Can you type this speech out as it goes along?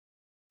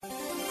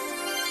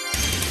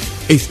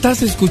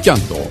Estás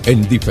escuchando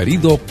en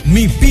diferido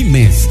Mi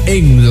Pymes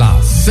en la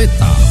Z.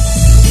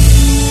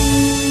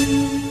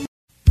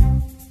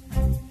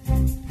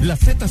 La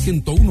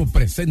Z101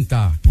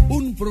 presenta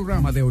un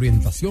programa de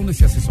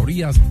orientaciones y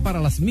asesorías para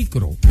las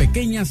micro,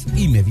 pequeñas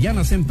y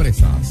medianas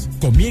empresas.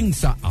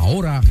 Comienza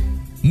ahora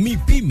Mi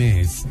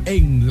Pymes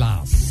en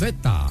la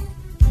Z.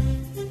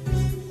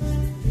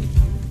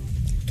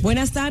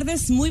 Buenas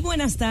tardes, muy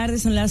buenas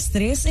tardes, son las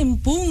 3 en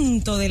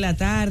punto de la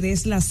tarde,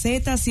 es la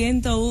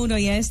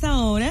Z101 y a esta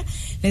hora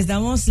les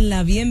damos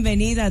la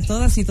bienvenida a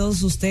todas y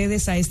todos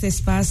ustedes a este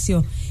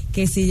espacio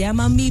que se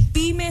llama Mi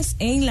Pymes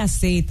en la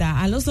Z,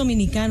 a los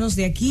dominicanos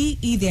de aquí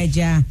y de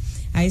allá,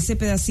 a ese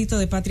pedacito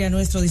de patria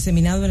nuestro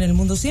diseminado en el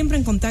mundo, siempre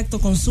en contacto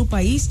con su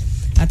país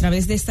a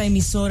través de esta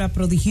emisora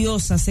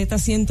prodigiosa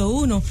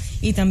Z101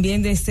 y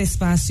también de este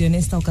espacio en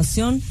esta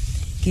ocasión.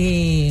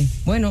 Que,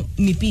 bueno,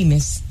 Mi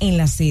Pymes en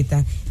la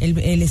Z,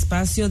 el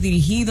espacio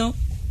dirigido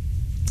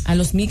a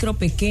los micro,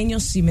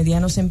 pequeños y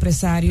medianos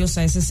empresarios,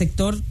 a ese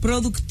sector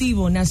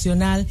productivo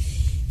nacional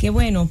que,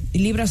 bueno,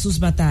 libra sus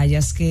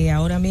batallas, que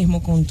ahora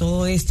mismo con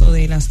todo esto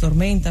de las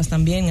tormentas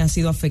también ha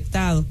sido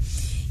afectado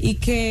y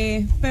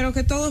que, pero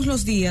que todos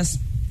los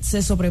días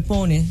se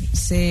sobrepone,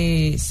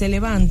 se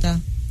levanta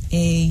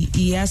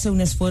y hace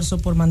un esfuerzo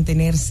por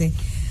mantenerse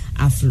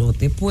a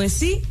flote. Pues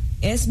sí,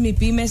 es Mi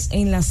Pymes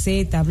en la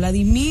Z.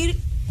 Vladimir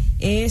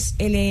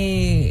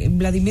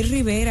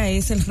Rivera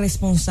es el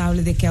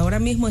responsable de que ahora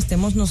mismo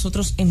estemos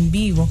nosotros en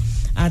vivo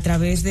a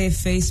través de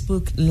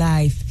Facebook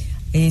Live.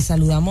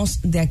 Saludamos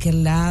de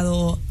aquel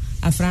lado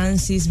a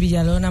Francis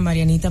Villalona,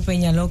 Marianita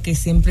Peñaló, que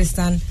siempre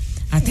están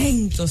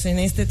atentos en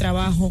este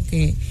trabajo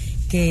que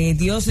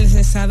Dios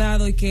les ha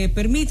dado y que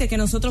permite que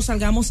nosotros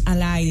salgamos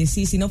al aire.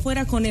 Sí, si no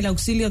fuera con el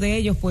auxilio de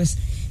ellos, pues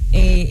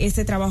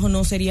este trabajo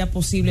no sería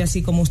posible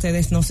así como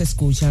ustedes nos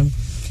escuchan.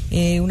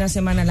 Una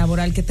semana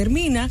laboral que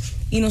termina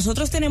y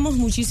nosotros tenemos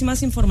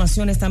muchísimas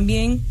informaciones.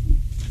 También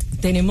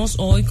tenemos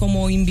hoy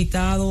como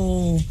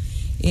invitado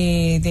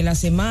de la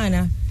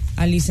semana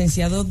al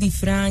licenciado Di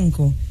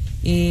Franco.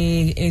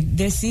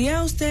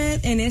 Decía usted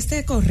en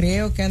este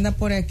correo que anda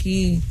por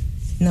aquí,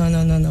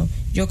 no,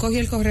 yo cogí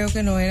el correo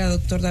que no era,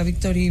 doctor David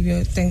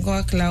Toribio. Tengo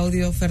a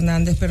Claudio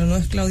Fernández, pero no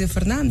es Claudio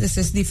Fernández,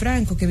 es Di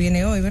Franco que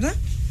viene hoy, ¿verdad?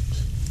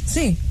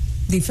 Sí,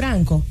 Di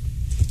Franco.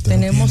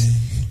 Tenemos,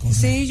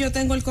 sí, yo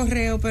tengo el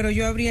correo, pero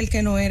yo abrí el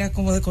que no era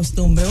como de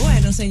costumbre.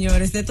 Bueno,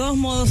 señores, de todos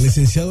modos, el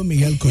licenciado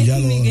Miguel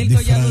Collado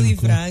Di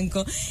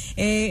Franco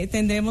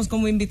tendremos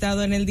como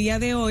invitado en el día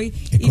de hoy,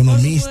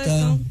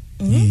 economista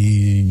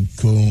y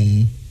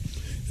con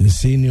el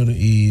senior,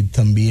 y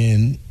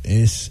también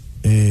es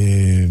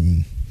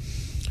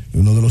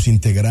uno de los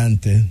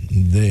integrantes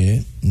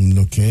de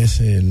lo que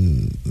es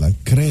la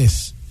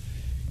CRES,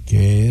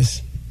 que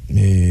es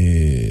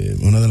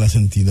una de las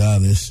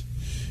entidades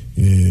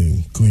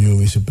cuyo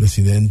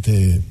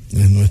vicepresidente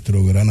es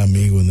nuestro gran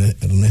amigo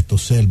Ernesto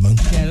Selman.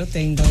 Ya lo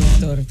tengo,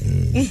 doctor.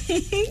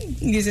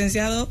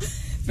 Licenciado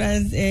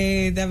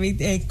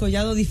David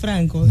Collado Di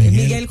Franco,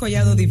 Miguel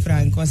Collado Di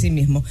Franco, así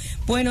mismo.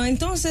 Bueno,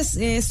 entonces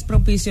es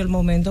propicio el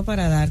momento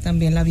para dar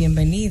también la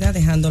bienvenida,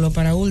 dejándolo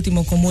para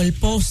último como el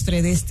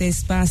postre de este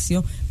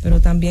espacio, pero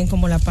también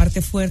como la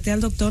parte fuerte,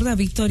 al doctor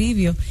David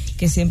Toribio,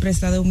 que siempre ha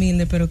estado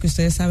humilde, pero que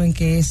ustedes saben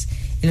que es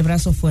el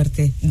brazo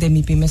fuerte de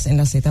Mi Pymes en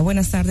la Z.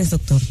 Buenas tardes,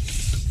 doctor.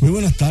 Muy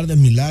buenas tardes,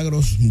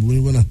 Milagros. Muy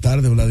buenas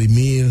tardes,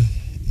 Vladimir.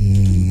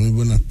 Muy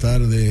buenas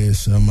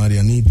tardes a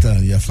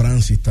Marianita y a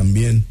Francis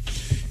también.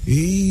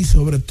 Y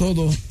sobre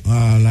todo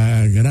a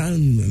la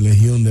gran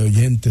legión de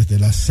oyentes de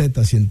la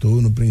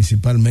Z101,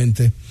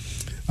 principalmente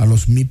a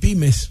los Mi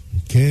Pymes,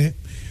 que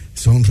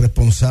son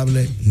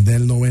responsables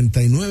del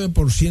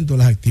 99% de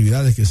las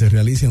actividades que se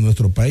realizan en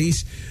nuestro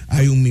país.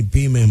 Hay un Mi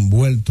Pyme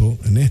envuelto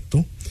en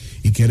esto.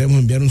 Y queremos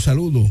enviar un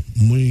saludo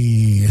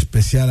muy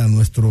especial a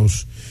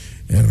nuestros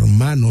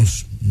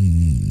hermanos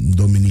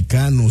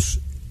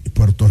dominicanos y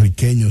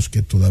puertorriqueños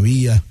que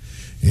todavía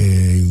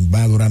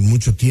va a durar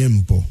mucho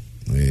tiempo,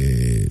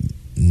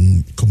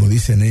 como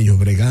dicen ellos,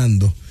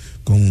 bregando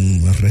con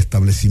el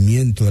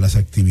restablecimiento de las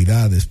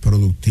actividades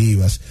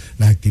productivas,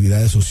 las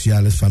actividades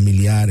sociales,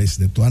 familiares,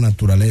 de toda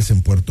naturaleza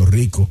en Puerto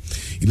Rico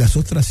y las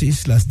otras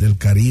islas del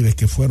Caribe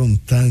que fueron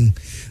tan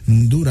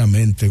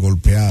duramente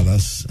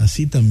golpeadas.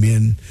 Así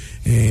también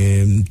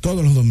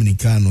todos los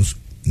dominicanos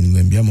le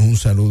enviamos un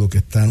saludo que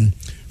están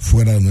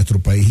fuera de nuestro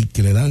país y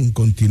que le dan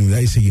continuidad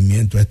y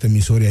seguimiento a esta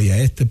emisora y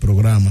a este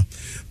programa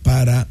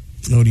para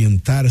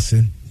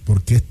orientarse,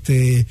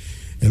 porque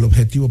el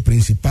objetivo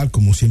principal,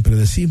 como siempre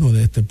decimos,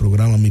 de este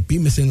programa Mi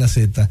Pymes en la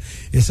Z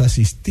es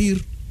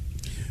asistir,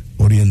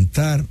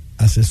 orientar,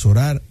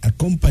 asesorar,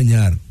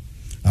 acompañar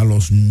a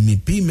los Mi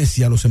Pymes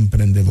y a los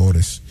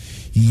emprendedores.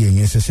 Y en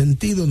ese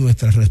sentido,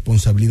 nuestra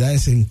responsabilidad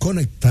es en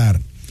conectar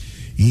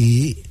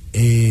y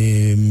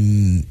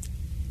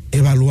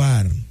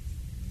evaluar,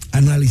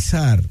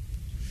 analizar,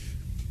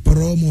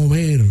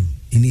 promover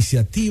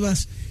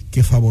iniciativas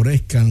que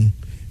favorezcan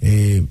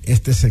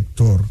este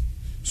sector,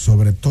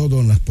 sobre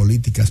todo en las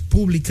políticas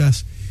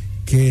públicas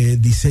que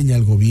diseña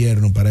el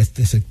gobierno para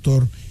este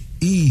sector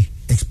y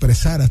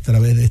expresar a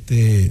través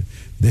de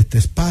este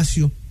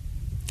espacio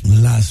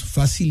las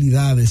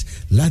facilidades,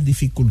 las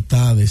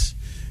dificultades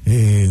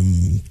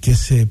que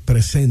se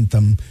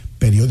presentan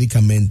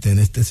periódicamente en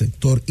este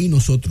sector, y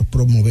nosotros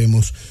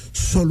promovemos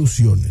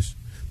soluciones.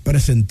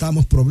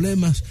 Presentamos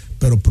problemas,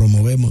 pero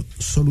promovemos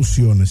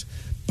soluciones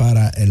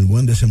para el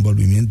buen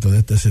desenvolvimiento de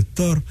este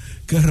sector,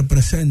 que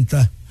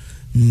representa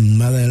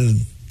más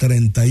del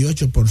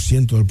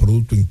 38% del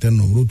Producto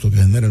Interno Bruto que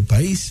genera el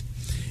país,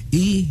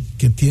 y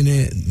que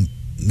tiene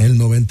el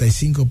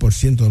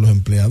 95% de los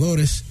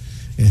empleadores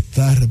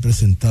está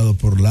representado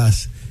por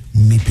las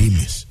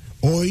MIPYMES.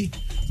 Hoy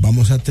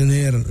vamos a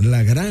tener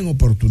la gran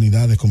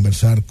oportunidad de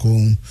conversar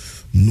con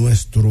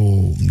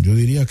nuestro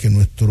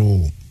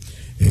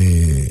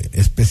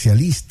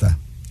especialista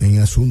en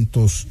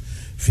asuntos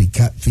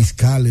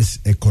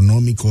fiscales,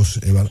 económicos,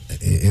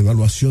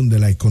 evaluación de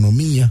la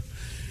economía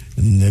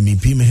de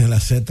MIPYMES en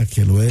la Z,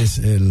 que lo es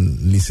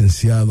el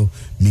licenciado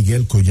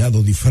Miguel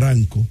Collado Di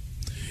Franco,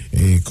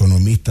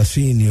 economista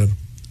senior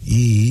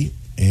y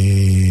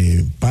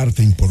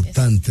parte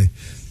importante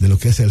de lo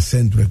que es el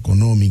Centro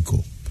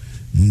Económico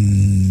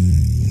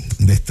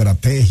de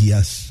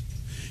Estrategias.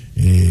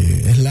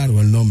 Es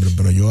largo el nombre,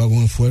 pero yo hago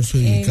un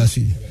esfuerzo y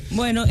casi...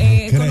 Bueno,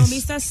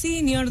 economista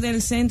senior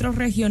del Centro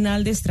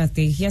Regional de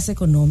Estrategias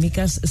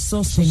Económicas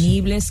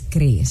Sostenibles,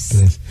 CRES.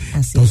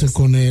 Entonces,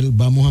 con él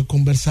vamos a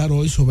conversar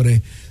hoy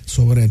sobre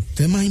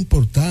temas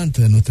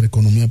importantes de nuestra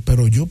economía,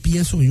 pero yo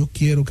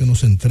quiero que nos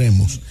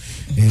centremos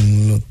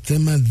en los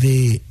temas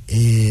de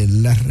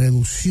la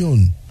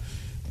reducción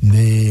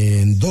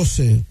de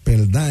 12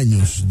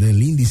 peldaños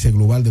del índice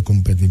global de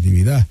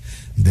competitividad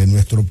de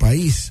nuestro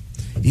país,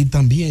 y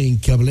también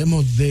que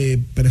hablemos de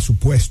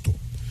presupuesto.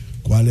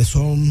 ¿Cuáles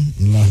son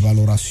las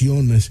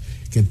valoraciones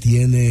que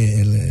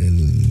tiene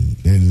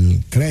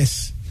el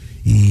CRES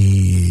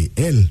y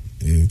él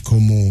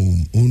como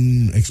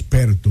un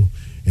experto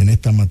en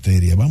esta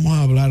materia? Vamos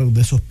a hablar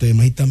de esos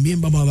temas, y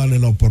también vamos a darle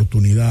la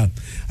oportunidad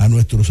a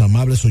nuestros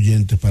amables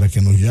oyentes para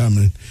que nos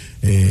llamen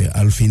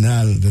al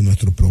final de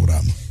nuestro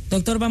programa.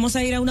 Doctor, vamos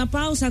a ir a una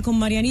pausa con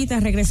Marianita.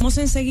 Regresamos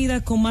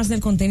enseguida con más del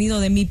contenido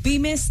de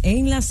MIPYMES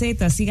en la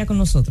Z. Siga con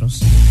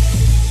nosotros.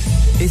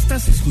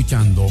 Estás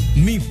escuchando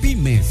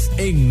MIPYMES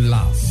en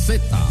la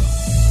Z.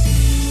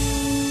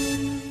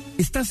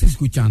 Estás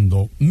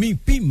escuchando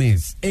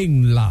MIPYMES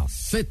en la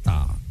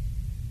Z.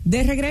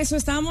 De regreso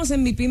estamos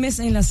en MIPYMES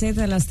en la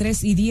Z a las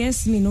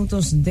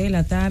 3:10 de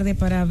la tarde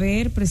para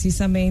ver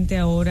precisamente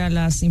ahora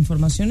las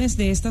informaciones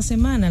de esta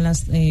semana,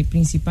 las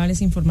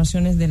principales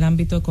informaciones del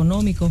ámbito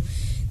económico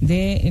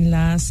de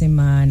la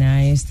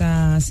semana.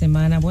 Esta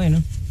semana,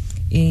 bueno,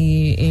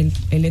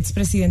 el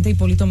expresidente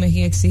Hipólito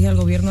Mejía exige al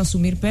gobierno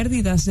asumir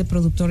pérdidas de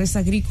productores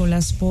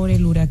agrícolas por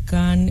el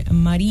huracán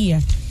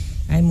María.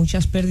 Hay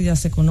muchas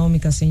pérdidas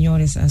económicas,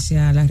 señores,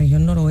 hacia la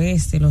región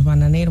noroeste, los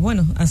bananeros,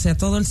 bueno, hacia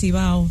todo el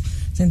Cibao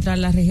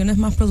Central, las regiones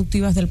más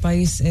productivas del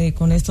país,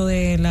 con esto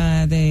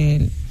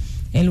de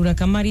el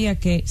huracán María,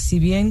 que si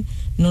bien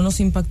no nos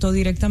impactó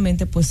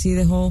directamente, pues sí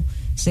dejó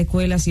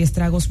secuelas y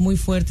estragos muy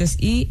fuertes,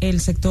 y el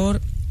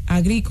sector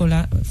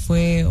agrícola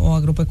o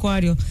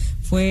agropecuario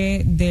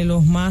fue de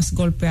los más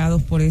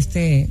golpeados por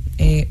este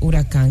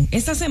huracán.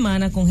 Esta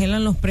semana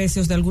congelan los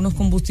precios de algunos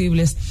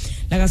combustibles.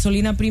 La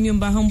gasolina premium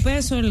baja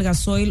 $1, el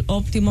gasoil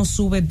óptimo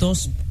sube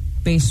 $2.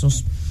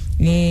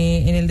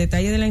 En el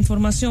detalle de la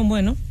información,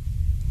 bueno,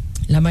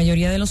 la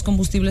mayoría de los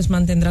combustibles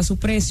mantendrá su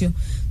precio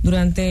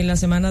durante la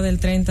semana del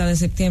 30 de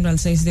septiembre al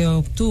 6 de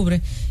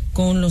octubre.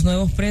 Con los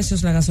nuevos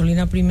precios, la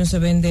gasolina premium se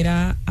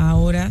venderá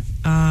ahora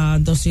a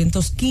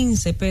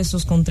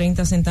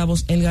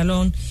 $215.30 el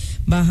galón,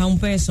 baja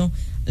 $1.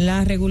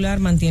 La regular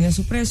mantiene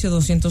su precio,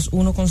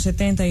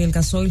 $201.70, y el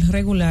gasoil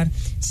regular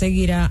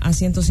seguirá a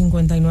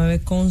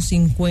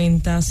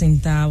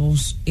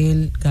 $159.50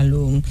 el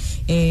galón.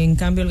 En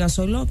cambio, el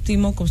gasoil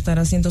óptimo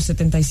costará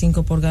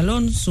 $175 por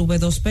galón, sube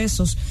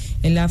 $2.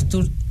 El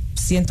Aftur,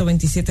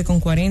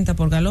 $127.40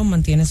 por galón,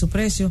 mantiene su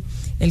precio.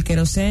 El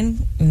querosén,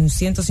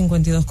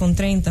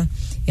 $152.30.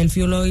 El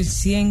fuel oil,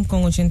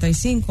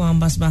 $100.85,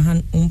 ambas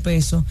bajan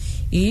 $1.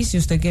 Y si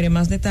usted quiere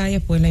más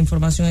detalles, pues la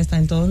información está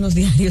en todos los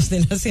diarios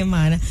de la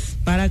semana.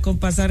 Para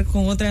pasar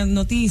con otra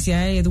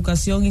noticia,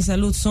 educación y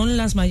salud son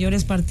las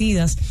mayores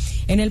partidas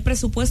en el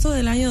presupuesto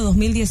del año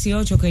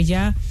 2018, que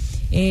ya,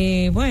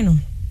 se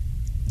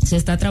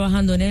está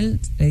trabajando en él.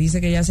 Se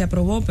dice que ya se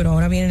aprobó, pero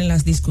ahora vienen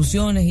las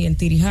discusiones y el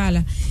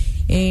tirijala.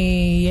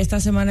 Y esta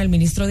semana el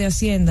ministro de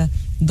Hacienda,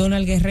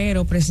 Donald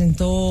Guerrero,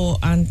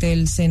 presentó ante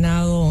el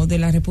Senado de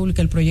la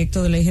República el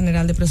proyecto de ley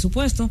general de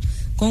presupuesto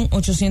con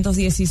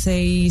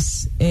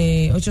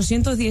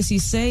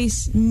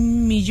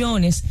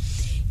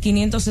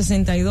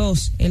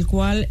 816.562.000, el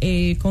cual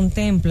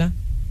contempla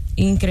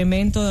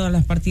incremento de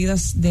las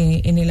partidas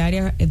en el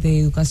área de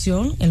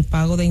educación, el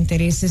pago de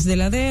intereses de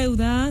la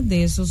deuda,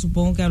 de eso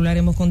supongo que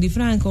hablaremos con Di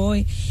Franco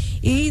hoy,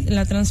 y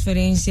la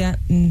transferencia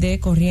de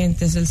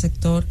corrientes del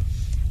sector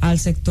al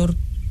sector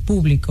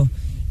público.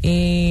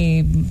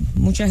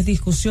 Muchas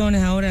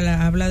discusiones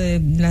ahora, habla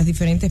de las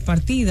diferentes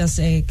partidas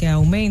que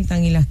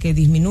aumentan y las que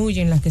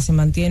disminuyen, las que se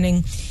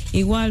mantienen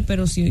igual,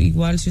 pero si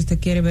usted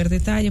quiere ver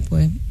detalles,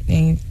 pues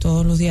en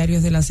todos los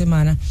diarios de la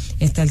semana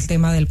está el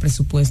tema del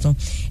presupuesto.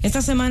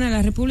 Esta semana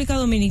la República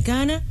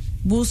Dominicana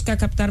busca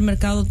captar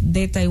mercado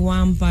de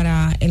Taiwán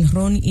para el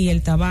ron y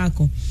el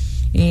tabaco.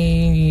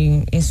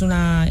 Es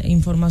una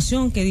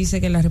información que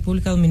dice que la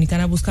República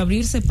Dominicana busca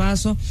abrirse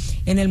paso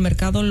en el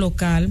mercado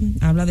local,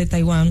 habla de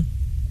Taiwán,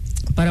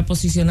 para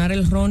posicionar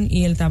el ron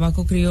y el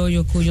tabaco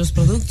criollo, cuyos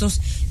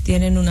productos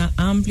tienen una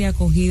amplia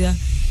acogida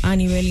a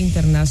nivel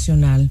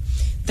internacional.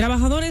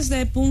 Trabajadores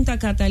de Punta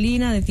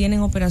Catalina detienen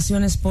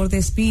operaciones por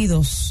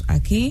despidos.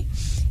 Aquí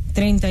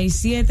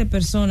 37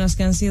 personas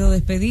que han sido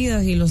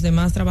despedidas y los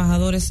demás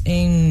trabajadores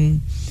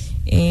en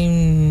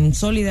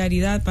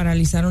solidaridad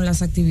paralizaron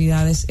las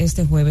actividades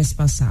este jueves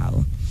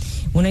pasado.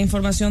 Una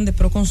información de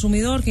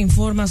Proconsumidor que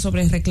informa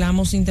sobre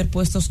reclamos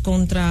interpuestos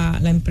contra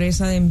la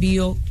empresa de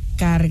envío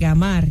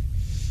Cargamar.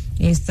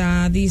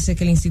 Esta dice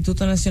que el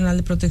Instituto Nacional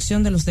de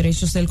Protección de los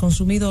Derechos del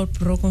Consumidor,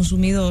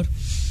 Proconsumidor,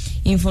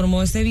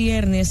 informó este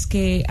viernes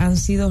que han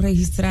sido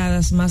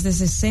registradas más de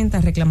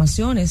 60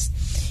 reclamaciones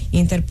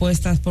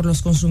interpuestas por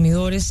los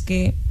consumidores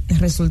que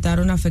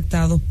resultaron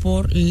afectados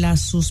por la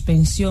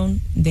suspensión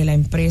de la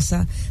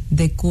empresa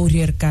de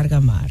Courier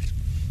Cargamar.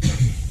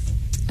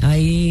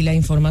 Ahí la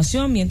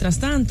información. Mientras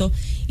tanto,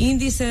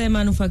 índice de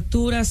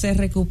manufactura se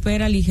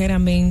recupera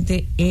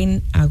ligeramente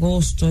en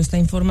agosto. Esta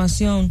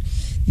información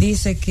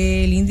dice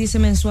que el índice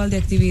mensual de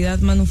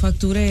actividad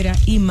manufacturera,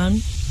 IMAN,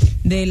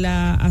 de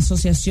la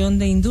Asociación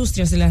de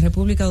Industrias de la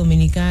República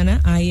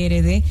Dominicana,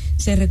 AIRD,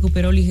 se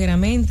recuperó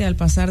ligeramente al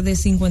pasar de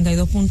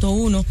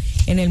 52.1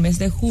 en el mes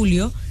de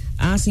julio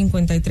a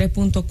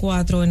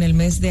 53.4 en el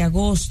mes de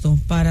agosto,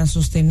 para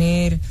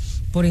sostener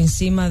por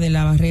encima de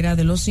la barrera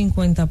de los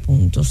 50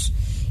 puntos.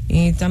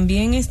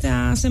 También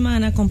esta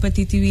semana,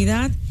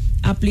 Competitividad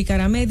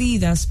aplicará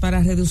medidas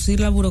para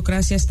reducir la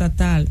burocracia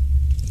estatal.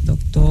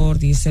 Doctor,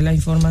 dice la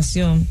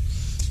información,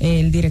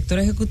 el director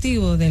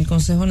ejecutivo del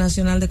Consejo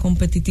Nacional de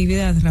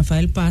Competitividad,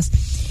 Rafael Paz,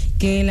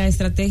 que la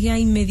estrategia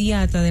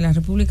inmediata de la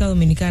República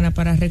Dominicana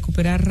para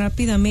recuperar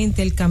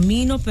rápidamente el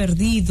camino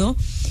perdido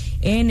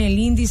en el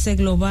índice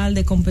global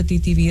de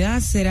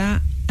competitividad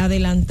será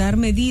adelantar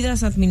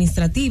medidas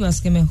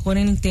administrativas que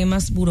mejoren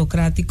temas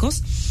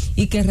burocráticos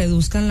y que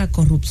reduzcan la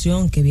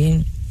corrupción,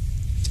 que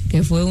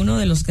fue uno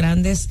de los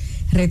grandes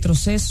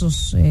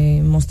retrocesos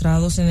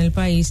mostrados en el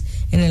país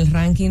en el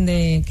ranking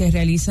que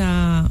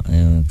realiza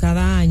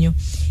cada año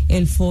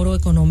el Foro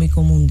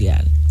Económico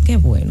Mundial. Qué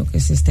bueno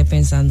que se esté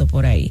pensando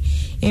por ahí.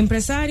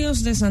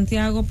 Empresarios de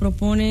Santiago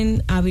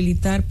proponen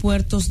habilitar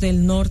puertos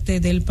del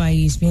norte del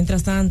país.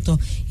 Mientras tanto,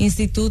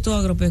 Instituto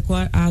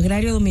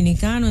Agrario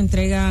Dominicano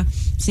entrega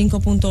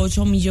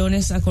 5.8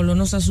 millones a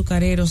colonos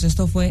azucareros.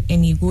 Esto fue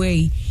en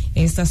Higüey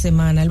esta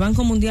semana. El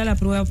Banco Mundial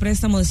aprueba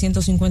préstamo de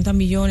 150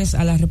 millones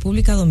a la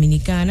República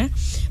Dominicana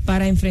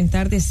para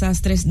enfrentar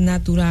desastres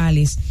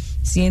naturales.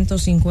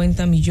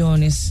 150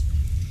 millones.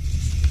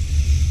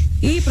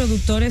 Y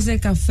productores de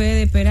café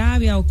de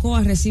Peravia,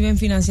 Ocoa, reciben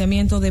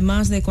financiamiento de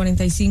más de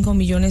 45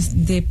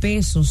 millones de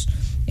pesos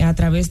a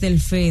través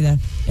del FEDA.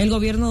 El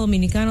gobierno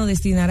dominicano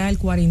destinará el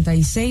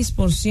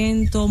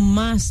 46%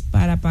 más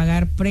para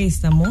pagar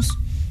préstamos.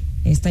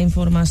 Esta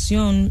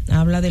información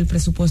habla del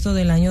presupuesto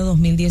del año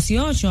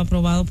 2018,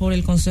 aprobado por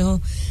el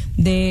Consejo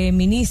de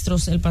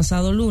Ministros el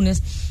pasado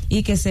lunes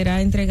y que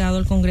será entregado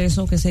al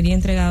Congreso, que sería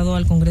entregado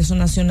al Congreso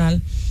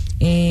Nacional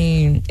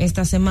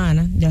esta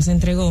semana. Ya se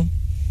entregó,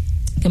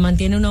 que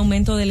mantiene un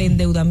aumento del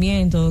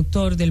endeudamiento,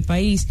 doctor, del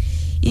país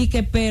y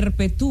que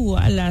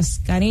perpetúa las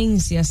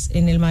carencias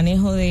en el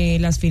manejo de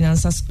las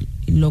finanzas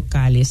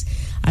locales.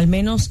 Al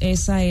menos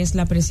esa es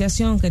la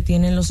apreciación que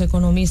tienen los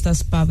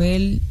economistas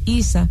Pavel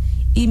Isa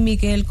y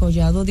Miguel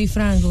Collado Di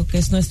Franco, que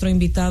es nuestro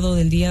invitado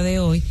del día de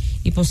hoy,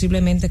 y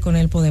posiblemente con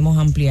él podemos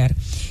ampliar.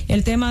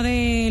 El tema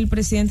del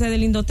presidente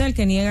del Indotel,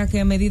 que niega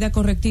que medida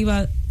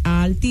correctiva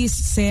a Altiz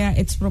sea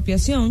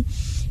expropiación,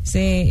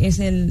 es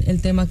el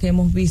tema que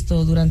hemos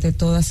visto durante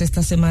todas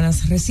estas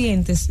semanas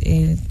recientes,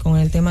 con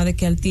el tema de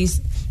que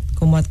Altiz,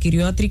 como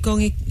adquirió a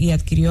Tricón y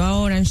adquirió a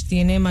Orange,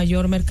 tiene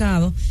mayor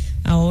mercado.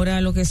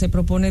 Ahora lo que se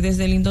propone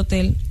desde el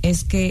Indotel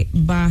es que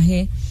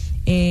baje,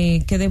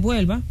 que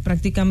devuelva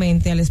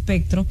prácticamente al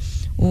espectro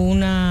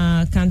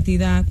una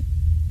cantidad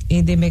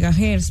de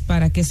megahertz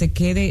para que se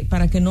quede,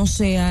 para que no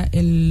sea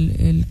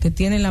el que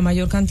tiene la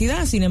mayor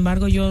cantidad. Sin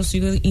embargo, yo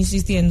sigo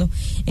insistiendo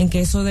en que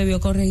eso debió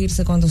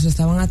corregirse cuando se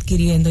estaban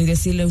adquiriendo y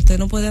decirle: usted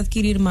no puede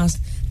adquirir más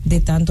de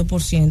tanto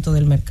por ciento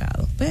del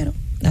mercado. Pero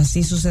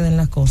así suceden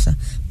las cosas.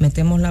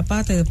 Metemos la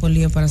pata y después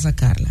lío para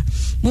sacarla.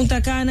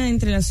 Punta Cana,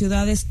 entre las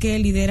ciudades que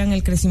lideran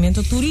el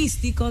crecimiento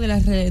turístico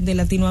de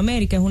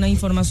Latinoamérica, es una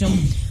información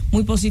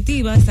muy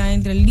positiva. Está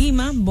entre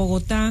Lima,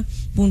 Bogotá,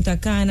 Punta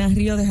Cana,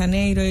 Río de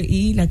Janeiro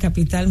y la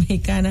capital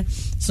mexicana.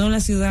 Son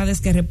las ciudades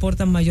que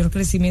reportan mayor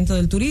crecimiento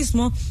del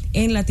turismo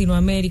en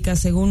Latinoamérica,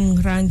 según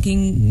un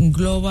ranking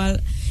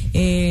global,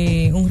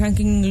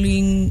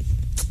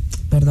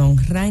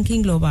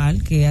 ranking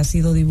global que ha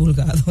sido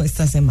divulgado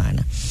esta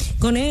semana.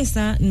 Con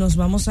esta nos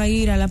vamos a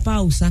ir a la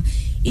pausa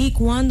y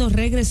cuando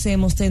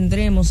regresemos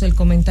tendremos el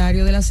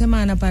comentario de la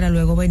semana para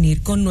luego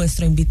venir con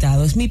nuestro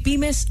invitado. Es Mi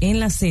Pymes en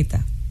la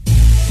Z.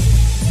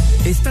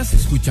 Estás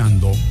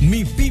escuchando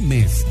Mi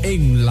Pymes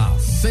en la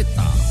Z.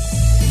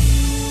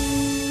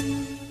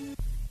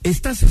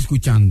 Estás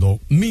escuchando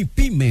Mi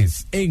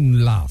Pymes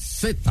en la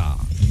Z.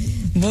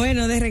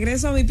 Bueno, de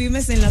regreso a Mi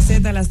Pymes en la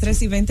Z a las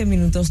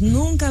 3:20.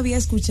 Nunca había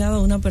escuchado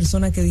a una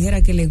persona que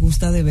dijera que le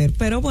gusta de ver,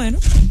 pero bueno,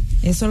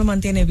 eso lo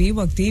mantiene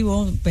vivo,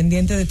 activo,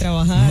 pendiente de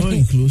trabajar. No,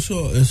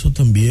 incluso eso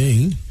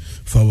también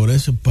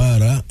favorece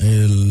para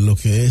lo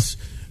que es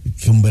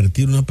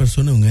convertir una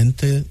persona en un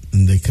ente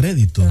de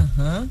crédito.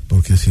 Ajá.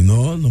 Porque si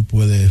no, no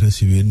puede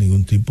recibir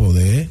ningún tipo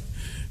de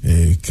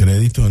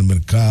crédito en el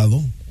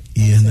mercado.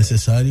 Y es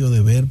necesario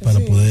de ver para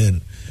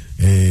poder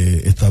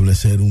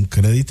establecer un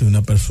crédito y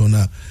una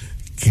persona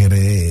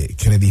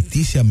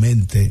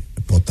crediticiamente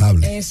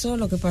potable. Eso,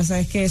 lo que pasa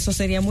es que eso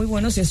sería muy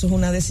bueno si eso es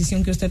una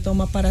decisión que usted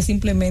toma para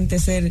simplemente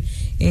ser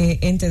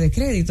ente de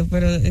crédito,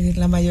 pero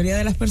la mayoría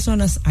de las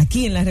personas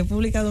aquí en la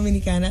República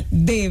Dominicana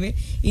debe,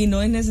 y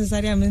no es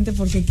necesariamente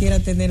porque quiera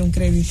tener un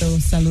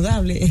crédito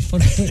saludable, es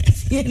porque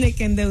tiene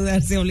que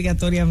endeudarse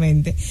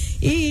obligatoriamente,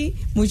 y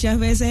muchas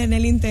veces en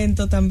el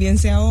intento también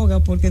se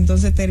ahoga porque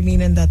entonces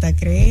termina en data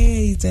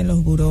crédito, en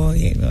los burós,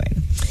 y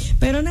bueno,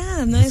 pero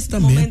nada, no es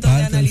momento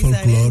de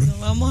analizar eso.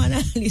 Vamos a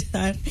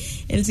analizar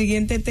el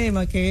siguiente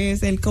tema, que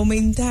es el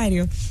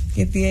comentario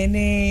que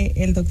tiene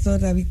el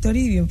doctor David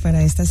Toribio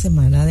para esta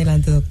semana.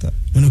 Adelante, doctor.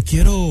 Bueno,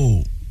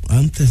 quiero,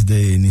 antes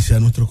de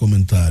iniciar nuestro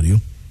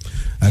comentario,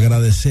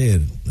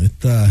 agradecer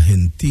esta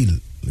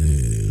gentil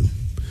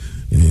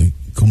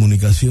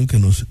comunicación que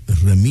nos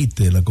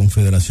remite la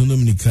Confederación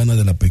Dominicana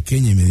de la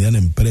Pequeña y Mediana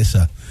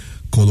Empresa,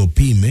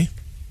 CODOPYME,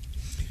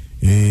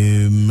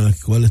 la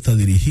cual está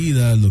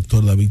dirigida al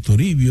doctor David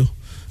Toribio,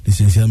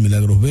 licenciada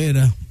Milagros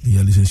Vera y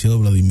al licenciado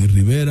Vladimir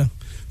Rivera,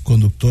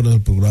 conductora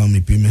del programa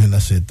Mi Pymes en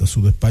la Z.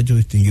 Su despacho,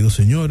 distinguidos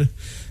señores,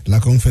 la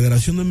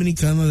Confederación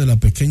Dominicana de la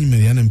Pequeña y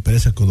Mediana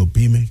Empresa,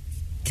 CODOPYME,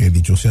 que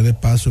dicho sea de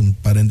paso, en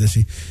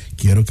paréntesis,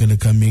 quiero que le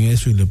cambien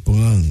eso y le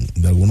pongan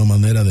de alguna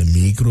manera de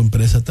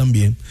microempresa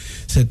también,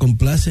 se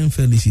complace en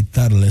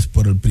felicitarles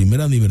por el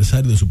primer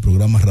aniversario de su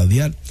programa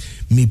radial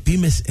Mi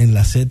Pymes en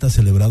la Z,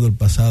 celebrado el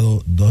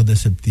pasado 2 de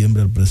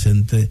septiembre al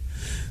presente.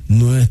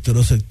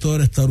 Nuestro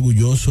sector está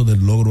orgulloso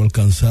del logro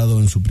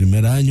alcanzado en su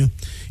primer año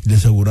y le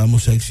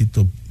aseguramos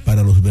éxito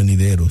para los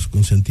venideros.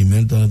 Con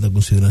sentimiento de alta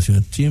consideración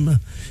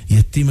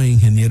estima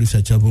ingeniero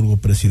Isachar Burgos,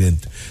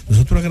 presidente.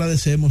 Nosotros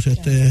agradecemos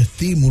este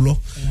estímulo.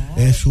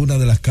 Es una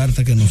de las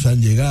cartas que nos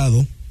han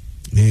llegado.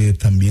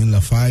 También la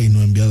FAI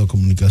nos ha enviado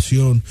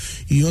comunicación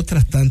y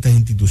otras tantas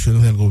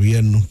instituciones del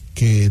gobierno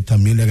que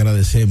también le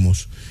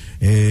agradecemos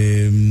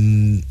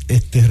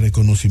este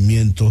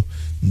reconocimiento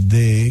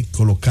de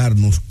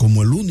colocarnos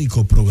como el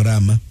único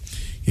programa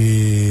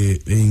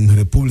en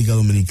República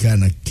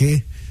Dominicana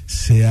que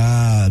se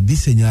ha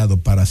diseñado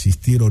para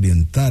asistir,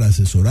 orientar,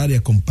 asesorar y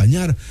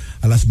acompañar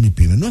a las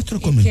MIPYMES.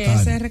 Nuestro comentario.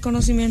 Que ese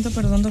reconocimiento,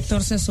 perdón,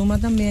 doctor, se suma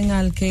también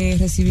al que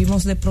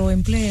recibimos de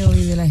Proempleo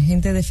y de la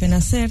gente de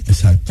FENACER.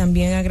 Exacto.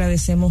 También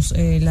agradecemos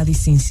la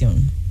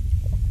distinción.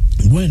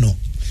 Bueno,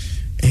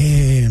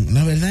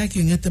 la verdad es que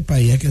en este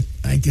país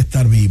hay que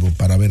estar vivo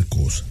para ver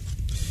cosas.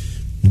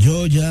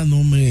 Yo ya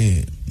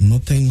no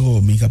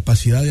tengo, mi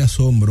capacidad de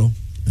asombro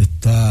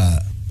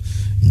está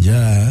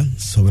ya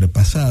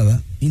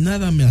sobrepasada y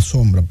nada me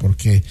asombra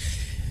porque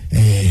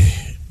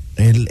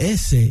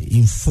ese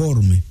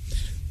informe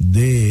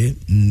del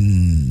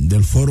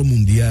Foro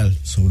Mundial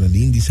sobre el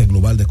Índice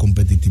Global de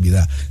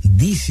Competitividad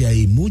dice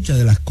ahí muchas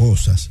de las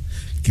cosas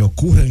que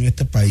ocurren en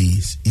este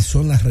país y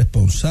son las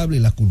responsables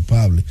y las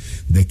culpables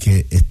de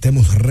que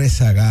estemos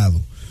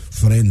rezagados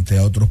frente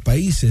a otros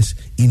países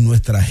y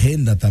nuestra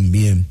agenda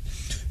también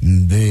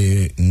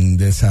de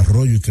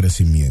desarrollo y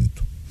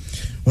crecimiento.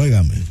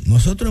 Óigame,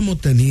 nosotros hemos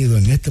tenido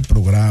en este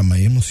programa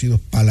y hemos sido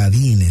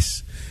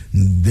paladines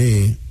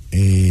de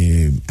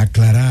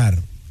aclarar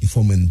y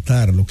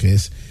fomentar lo que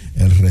es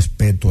el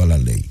respeto a la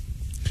ley.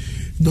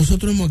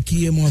 Nosotros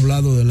aquí hemos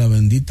hablado de la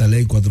bendita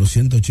ley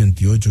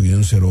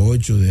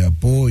 488-08 de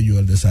apoyo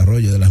al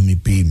desarrollo de las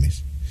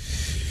MIPYMES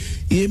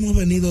y hemos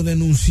venido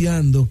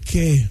denunciando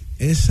que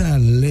esa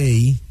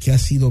ley que ha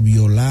sido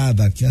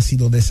violada, que ha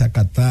sido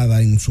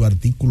desacatada en su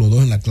artículo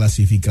 2 en la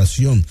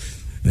clasificación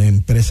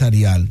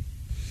empresarial,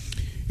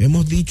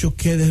 hemos dicho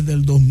que desde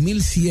el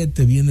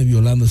 2007 viene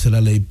violándose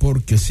la ley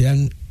porque se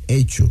han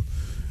hecho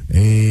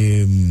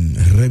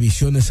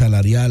revisiones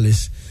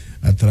salariales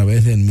a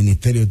través del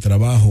Ministerio de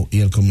Trabajo y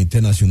el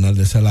Comité Nacional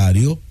de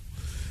Salario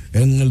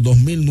en el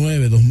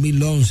 2009,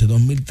 2011,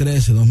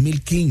 2013,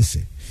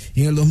 2015.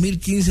 Y en el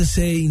 2015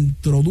 se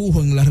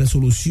introdujo en la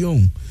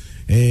resolución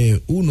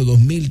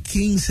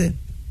 1/2015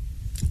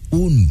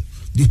 un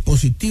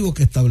dispositivo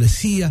que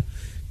establecía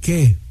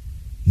que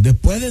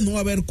después de no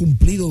haber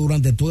cumplido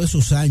durante todos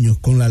esos años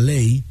con la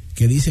ley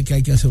que dice que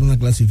hay que hacer una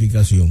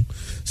clasificación,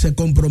 se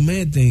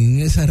comprometen en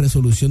esa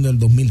resolución del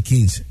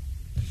 2015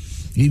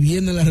 y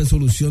viene la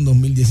resolución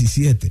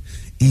 2017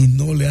 y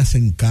no le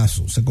hacen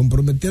caso. Se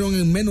comprometieron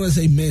en menos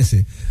de 6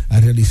 meses a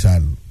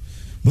realizarlo.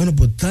 Bueno,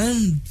 pues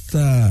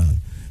tanta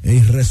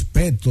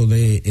irrespeto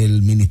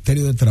del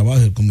Ministerio de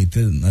Trabajo y el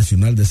Comité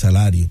Nacional de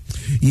Salario,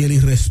 y el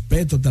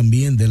irrespeto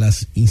también de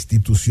las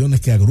instituciones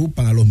que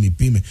agrupan a los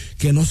MIPYME,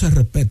 que no se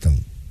respetan.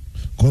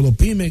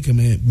 Codopyme, que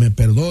me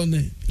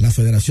perdone, la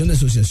Federación de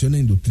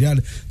Asociaciones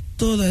Industriales,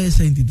 todas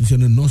esas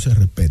instituciones no se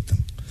respetan,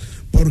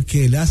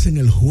 porque le hacen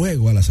el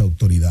juego a las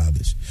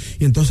autoridades.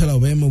 Y entonces la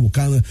vemos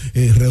buscando,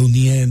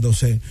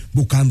 reuniéndose,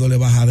 buscándole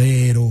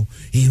bajadero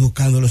y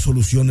buscándole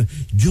soluciones.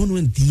 Yo no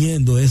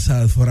entiendo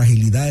esa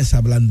fragilidad,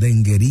 esa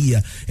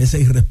blandenguería, esa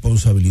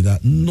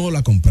irresponsabilidad. No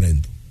la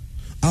comprendo.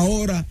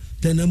 Ahora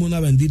tenemos una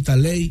bendita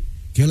ley,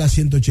 que es la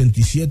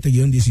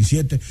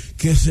 187-17,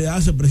 que se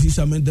hace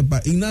precisamente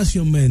para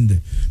Ignacio Méndez,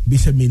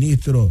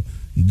 viceministro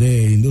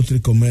de Industria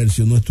y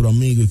Comercio, nuestro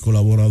amigo y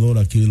colaborador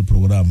aquí del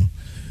programa.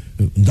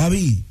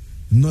 David,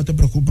 no te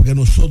preocupes, que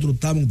nosotros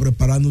estamos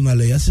preparando una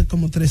ley hace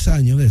como 3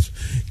 años de eso,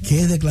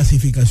 que es de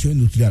clasificación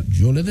industrial.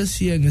 Yo le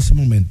decía en ese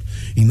momento,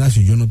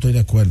 Ignacio, yo no estoy de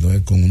acuerdo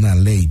con una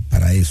ley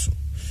para eso.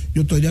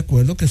 Yo estoy de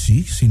acuerdo que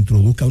sí, se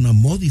introduzca una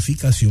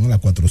modificación a la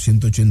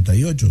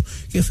 488,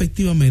 que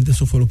efectivamente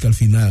eso fue lo que al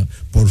final,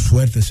 por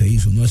suerte, se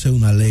hizo. No es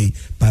una ley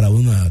para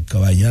una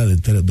caballada de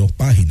 2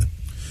 páginas.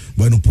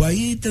 Bueno, pues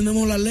ahí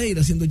tenemos la ley,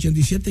 la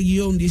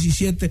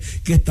 187-17,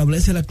 que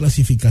establece la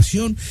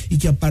clasificación, y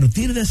que a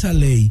partir de esa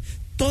ley,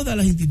 todas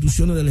las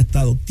instituciones del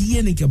Estado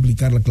tienen que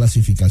aplicar la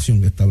clasificación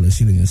que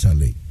establecida en esa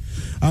ley.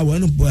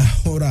 Bueno, pues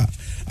ahora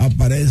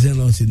aparecen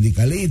los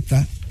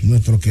sindicalistas,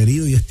 nuestros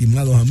queridos y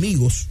estimados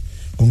amigos,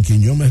 con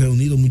quien yo me he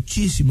reunido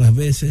muchísimas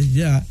veces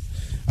ya,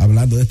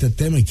 hablando de este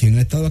tema, y quien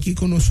ha estado aquí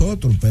con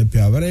nosotros, Pepe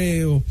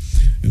Abreu,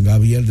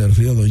 Gabriel del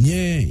Río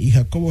Doñé y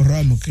Jacobo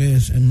Ramos, que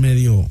es en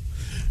medio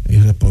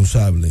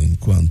irresponsable en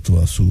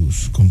cuanto a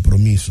sus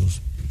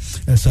compromisos.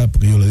 Él sabe,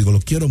 porque yo le digo,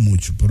 lo quiero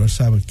mucho, pero él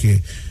sabe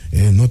que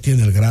no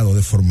tiene el grado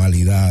de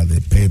formalidad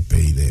de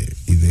Pepe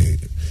y de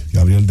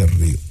Gabriel del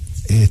Río.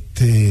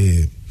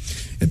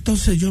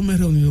 Entonces yo me he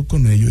reunido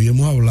con ellos y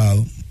hemos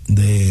hablado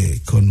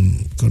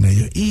con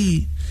ellos,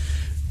 y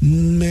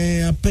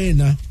me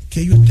apena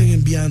que ellos estén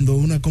enviando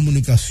una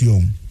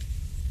comunicación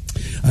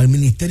al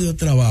Ministerio de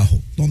Trabajo,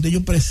 donde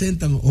ellos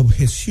presentan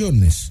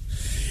objeciones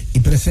y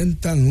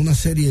presentan una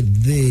serie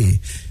de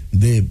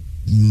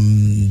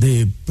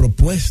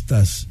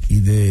propuestas y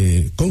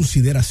de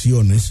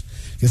consideraciones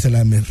que se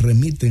las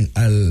remiten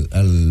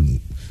al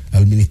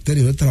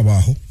Ministerio de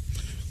Trabajo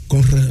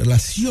con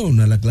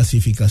relación a la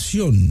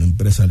clasificación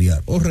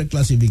empresarial o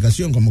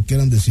reclasificación, como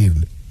quieran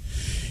decirle.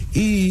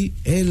 Y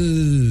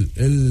el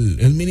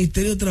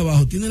Ministerio de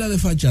Trabajo tiene la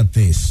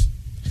desfachatez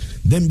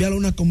de enviar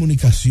una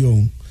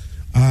comunicación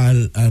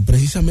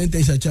precisamente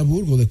a Isacha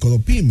Burgo de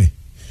Codopyme,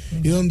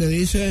 y donde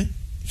dice,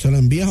 se la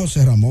envía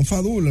José Ramón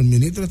Fadul, el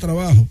ministro de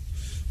Trabajo,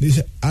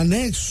 dice: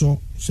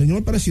 anexo,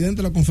 señor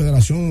presidente de la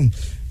Confederación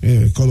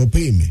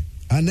Codopyme,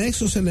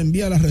 anexo se le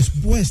envía la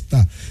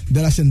respuesta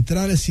de las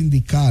centrales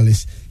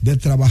sindicales de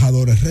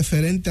trabajadores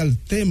referente al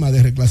tema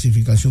de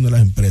reclasificación de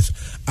las empresas.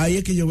 Ahí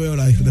es que yo veo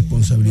la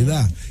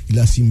irresponsabilidad y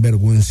la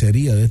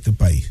sinvergüencería de este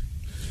país.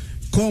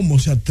 ¿Cómo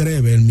se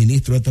atreve el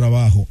ministro de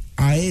Trabajo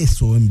a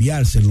eso,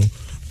 enviárselo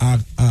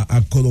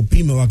a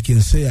Codopyme o a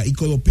quien sea, y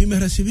Codopyme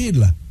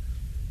recibirla?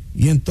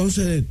 Y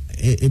entonces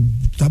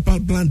está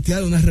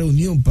planteada una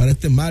reunión para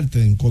este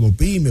martes en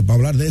Codopyme para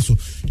hablar de eso.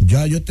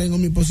 Ya yo tengo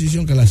mi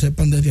posición, que la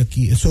sepan desde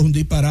aquí. Eso es un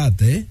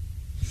disparate,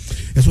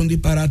 es un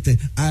disparate.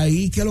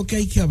 Ahí, ¿qué es lo que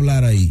hay que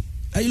hablar ahí?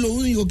 Ahí lo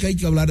único que hay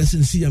que hablar es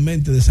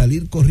sencillamente de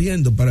salir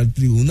corriendo para el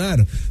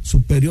Tribunal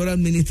Superior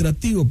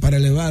Administrativo para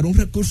elevar un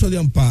recurso de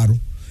amparo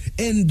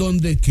en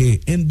donde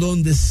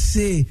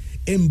se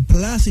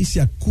emplace y se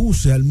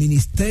acuse al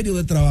Ministerio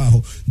de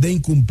Trabajo de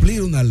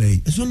incumplir una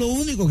ley. Eso es lo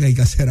único que hay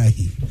que hacer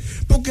ahí,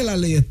 porque la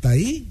ley está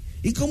ahí.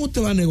 ¿Y cómo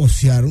usted va a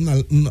negociar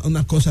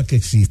una cosa que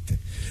existe?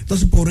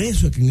 Entonces, por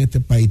eso es que en este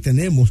país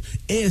tenemos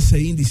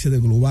ese índice de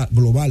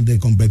global de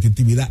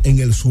competitividad en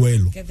el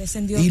suelo. Que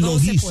descendió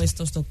 12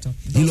 puestos, doctor.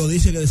 12. Y lo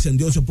dice que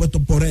descendió 12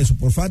 puestos por eso,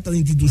 por falta de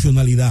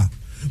institucionalidad,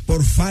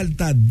 por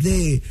falta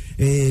de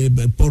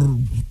por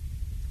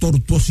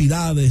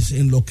tortuosidades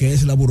en lo que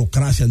es la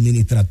burocracia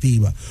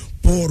administrativa,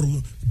 por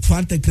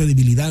falta de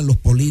credibilidad en los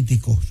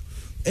políticos.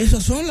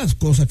 Esas son las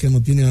cosas que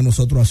nos tienen a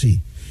nosotros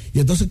así. Y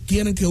entonces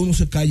quieren que uno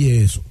se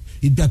calle eso.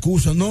 Y te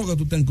acusan, no, que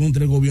tú estás en contra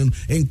del gobierno.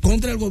 En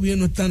contra del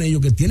gobierno están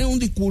ellos, que tienen un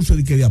discurso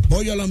de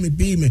apoyo a las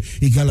MIPYME,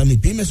 y que a las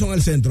MIPYME son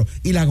el centro,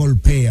 y la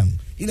golpean,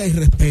 y la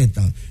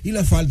irrespetan, y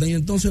la faltan. Y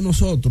entonces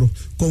nosotros,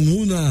 con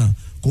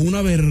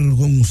una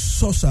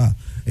vergonzosa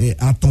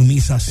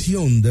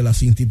atomización de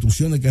las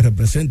instituciones que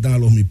representan a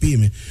los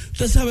MIPYME,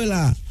 usted sabe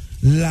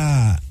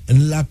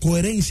la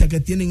coherencia que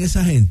tienen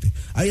esa gente.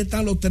 Ahí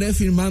están los 3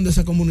 firmando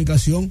esa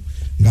comunicación: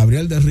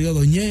 Gabriel del Río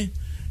Doñé,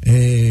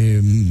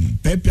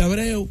 Pepe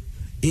Abreu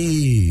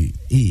y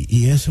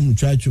ese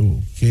muchacho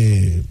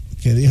que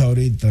dije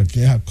ahorita,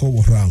 que es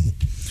Jacobo Ramos.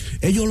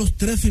 Ellos los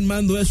 3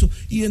 firmando eso.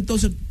 Y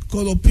entonces,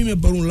 Codopime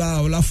por un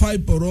lado, la FAI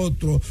por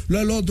otro,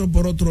 el otro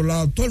por otro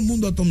lado, todo el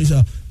mundo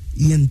atomizado.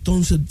 Y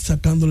entonces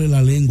sacándole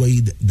la lengua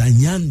y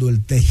dañando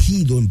el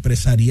tejido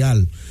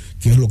empresarial,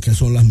 que es lo que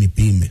son las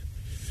MIPYMES.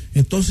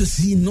 Entonces,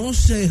 si no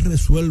se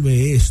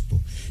resuelve esto,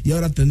 y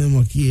ahora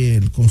tenemos aquí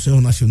el Consejo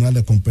Nacional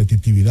de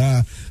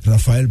Competitividad,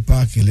 Rafael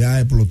Paz, que le ha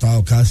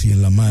explotado casi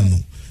en la mano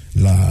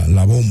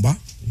la bomba,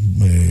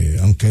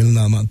 aunque él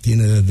nada más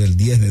tiene desde el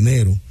 10 de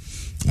enero,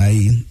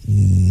 ahí,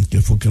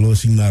 que fue que lo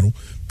designaron.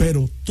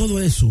 Pero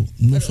todo eso,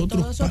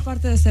 nosotros... Todo eso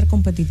aparte de ser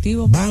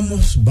competitivo.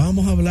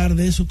 Vamos a hablar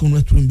de eso con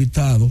nuestro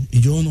invitado,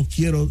 y yo no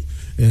quiero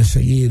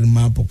seguir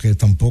más porque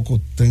tampoco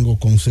tengo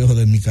consejos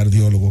de mi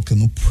cardiólogo, que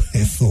no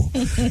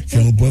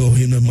puedo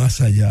irme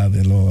más allá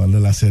de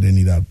la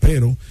serenidad,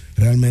 pero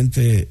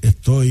realmente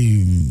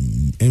estoy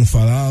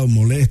enfadado,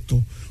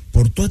 molesto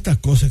por todas estas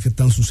cosas que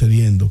están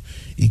sucediendo,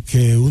 y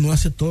que uno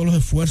hace todos los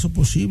esfuerzos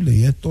posibles,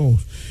 y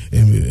estos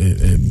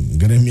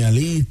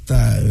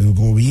gremialistas, el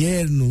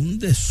gobierno, un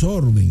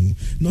desorden,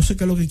 no sé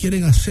qué es lo que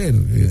quieren hacer,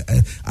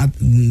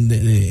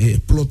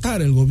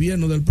 explotar el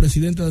gobierno del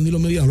presidente Danilo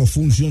Medina, los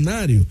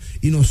funcionarios,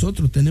 y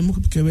nosotros tenemos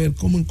que ver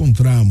cómo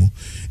encontramos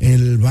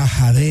el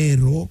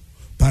bajadero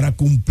para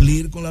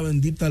cumplir con la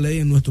bendita ley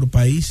en nuestro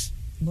país.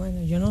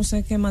 Bueno, yo no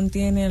sé qué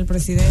mantiene el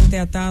presidente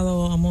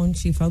atado a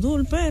Monchi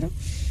Fadul, pero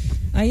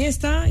ahí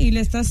está, y le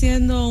está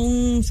haciendo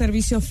un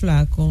servicio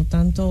flaco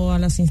tanto a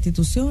las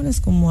instituciones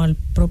como al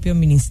propio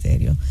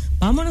ministerio.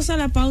 Vámonos a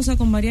la pausa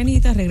con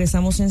Marianita,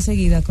 regresamos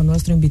enseguida con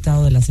nuestro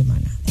invitado de la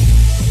semana.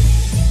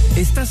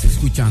 Estás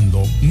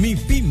escuchando Mi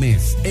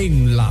Pymes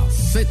en la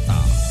Z.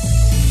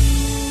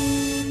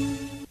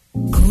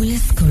 Cool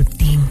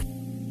Sculpting,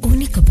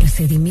 único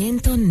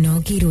procedimiento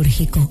no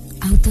quirúrgico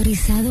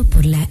autorizado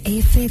por la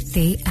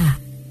FDA,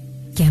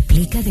 que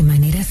aplica de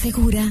manera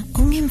segura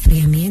un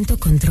enfriamiento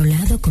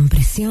controlado con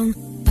presión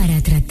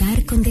para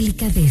tratar con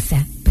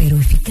delicadeza pero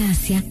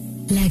eficacia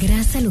la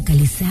grasa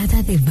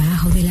localizada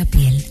debajo de la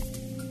piel.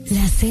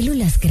 Las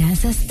células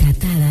grasas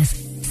tratadas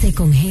se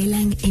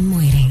congelan y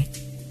mueren.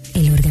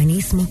 El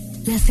organismo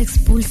las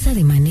expulsa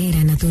de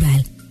manera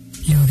natural,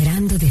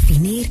 logrando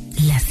definir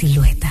la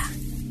silueta.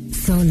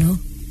 Solo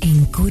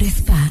en Cure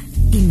Spa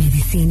y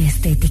Medicina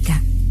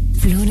Estética.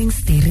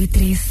 Florence Terry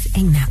 3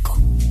 en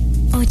Naco.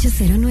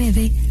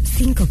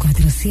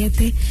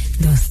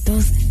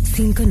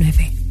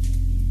 809-547-2259.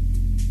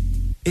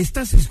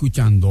 Estás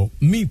escuchando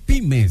Mi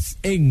Pymes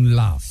en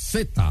la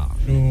Z.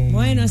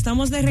 Bueno,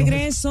 estamos de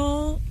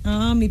regreso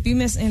a Mi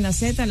Pymes en la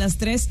Z a las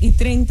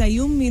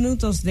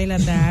 3:31 de la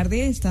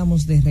tarde.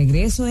 Estamos de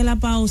regreso de la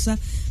pausa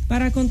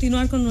para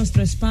continuar con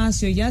nuestro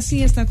espacio. Ya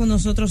sí está con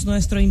nosotros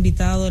nuestro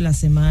invitado de la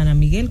semana,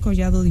 Miguel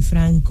Collado Di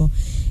Franco.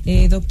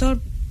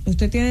 Doctor,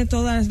 usted tiene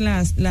todas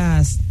las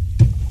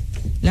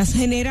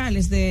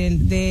generales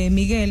de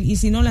Miguel, y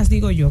si no las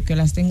digo yo, que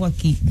las tengo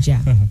aquí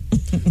ya.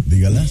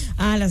 Dígalas.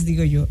 Las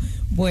digo yo.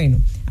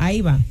 Bueno, ahí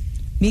va.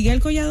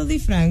 Miguel Collado Di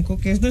Franco,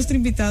 que es nuestro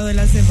invitado de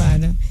la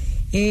semana,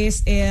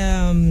 es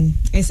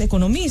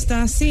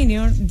economista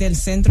senior del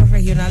Centro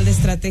Regional de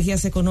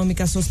Estrategias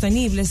Económicas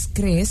Sostenibles,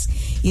 CRES,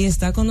 y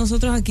está con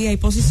nosotros aquí. Hay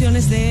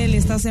posiciones de él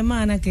esta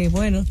semana que,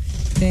 bueno,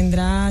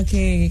 tendrá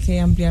que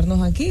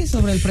ampliarnos aquí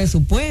sobre el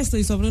presupuesto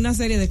y sobre una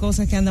serie de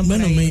cosas que andan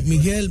por ahí. Bueno,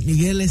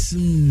 Miguel es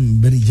un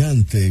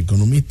brillante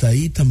economista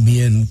y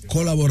también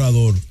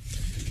colaborador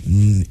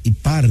y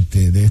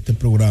parte de este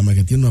programa,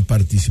 que tiene una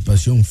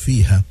participación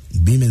fija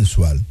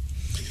bimensual.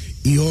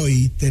 Y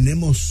hoy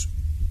tenemos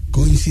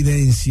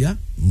coincidencia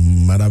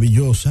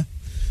maravillosa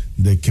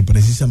de que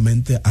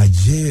precisamente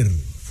ayer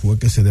fue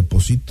que se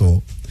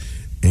depositó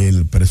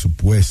el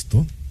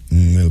presupuesto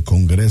en el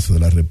Congreso de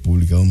la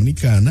República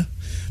Dominicana,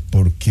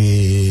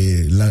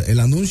 porque el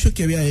anuncio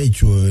que había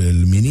hecho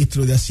el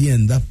ministro de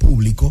Hacienda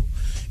público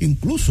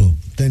incluso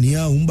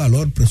tenía un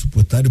valor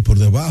presupuestario por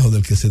debajo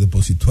del que se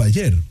depositó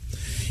ayer.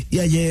 Y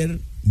ayer,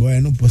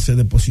 bueno, pues se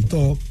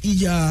depositó, y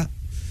ya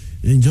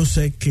yo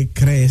sé que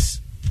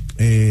CRES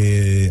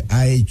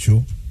ha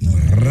hecho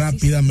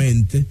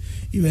rápidamente,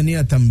 y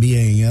venía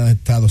también, ha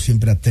estado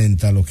siempre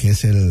atenta a lo que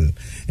es el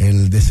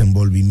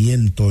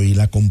desenvolvimiento y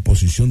la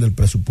composición del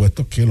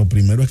presupuesto, que lo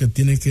primero es que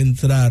tiene que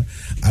entrar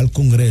al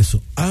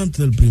Congreso antes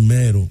del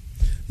 1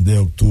 de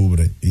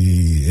octubre,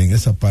 y en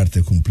esa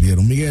parte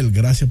cumplieron. Miguel,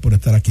 gracias por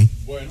estar aquí.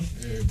 Bueno,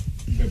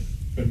 me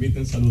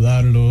permiten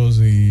saludarlos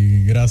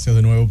y gracias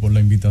de nuevo por la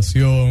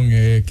invitación.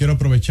 Quiero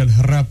aprovechar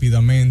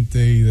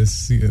rápidamente y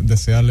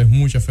desearles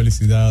muchas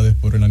felicidades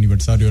por el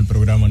aniversario del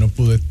programa. No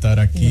pude estar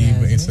aquí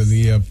ese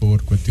día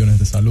por cuestiones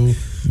de salud.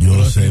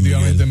 Yo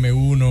definitivamente me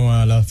uno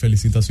a las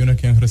felicitaciones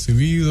que han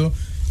recibido,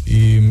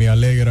 y me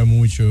alegra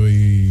mucho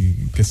y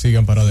que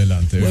sigan para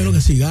adelante. Bueno, que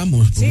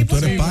sigamos, porque sí, tú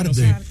eres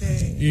parte.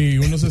 Y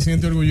uno se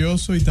siente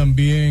orgulloso, y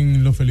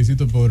también los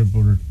felicito por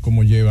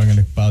cómo llevan el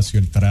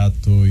espacio, el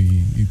trato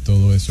y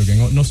todo eso, que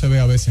no se ve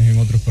a veces en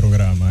otros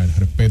programas, el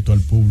respeto al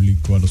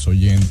público, a los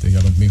oyentes y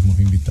a los mismos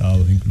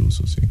invitados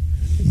incluso, sí.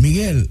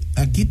 Miguel,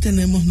 aquí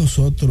tenemos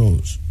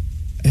nosotros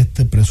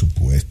este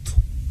presupuesto.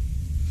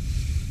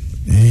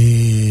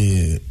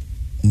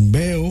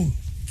 Veo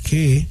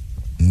que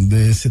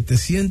de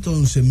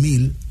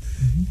 711,000,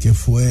 que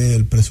fue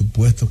el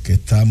presupuesto que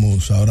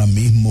estamos ahora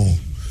mismo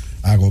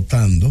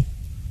agotando,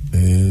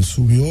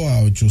 subió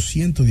a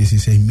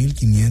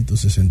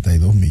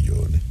 816,562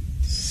 millones.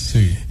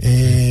 Sí.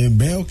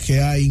 Veo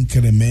que hay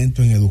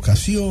incremento en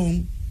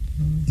educación,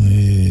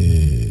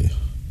 en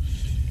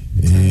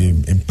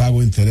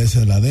pago de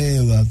intereses de la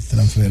deuda,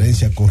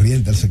 transferencia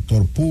corriente al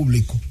sector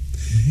público,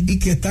 y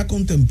que está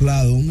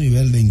contemplado un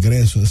nivel de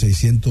ingresos de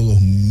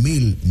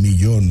 602,000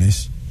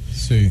 millones,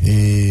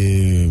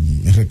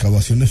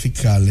 recaudaciones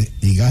fiscales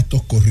y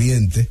gastos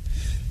corrientes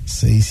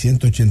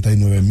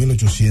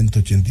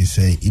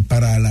 689,886, y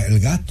para el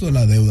gasto de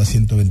la deuda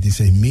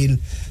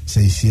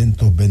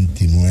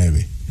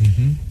 126,629.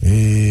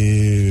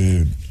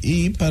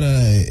 Y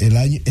para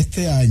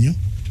este año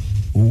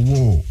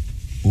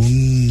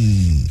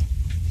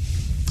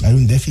hay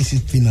un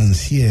déficit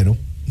financiero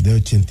de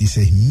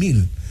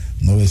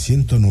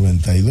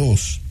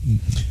 86,992.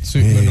 Sí,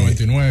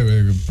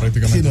 99,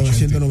 prácticamente. Sí,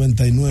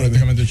 999.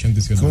 Prácticamente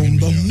 87. Con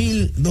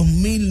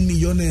 2,000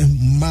 millones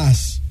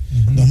más,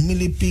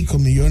 2,000 y pico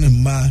millones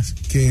más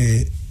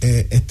que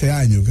este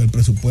año, que el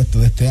presupuesto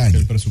de este año.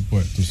 El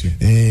presupuesto, sí.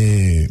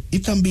 Y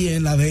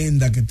también la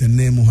adenda que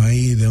tenemos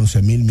ahí de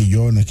 11,000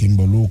 millones que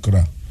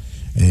involucra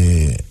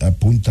a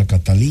Punta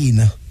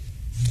Catalina.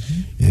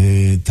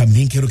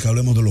 También quiero que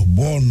hablemos de los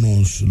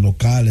bonos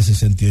locales,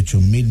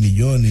 68,000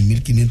 millones,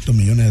 1.500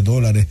 millones de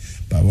dólares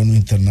para bonos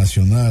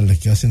internacionales,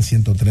 que hacen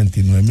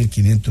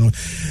 139,500.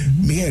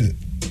 Miguel,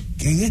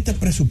 en este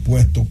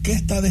presupuesto, ¿qué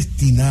está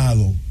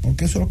destinado?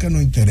 Porque eso es lo que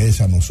nos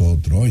interesa a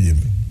nosotros.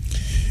 Óyeme,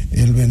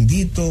 el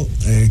bendito,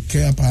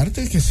 que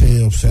aparte que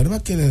se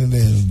observa que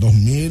desde el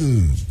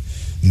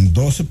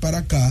 2012 para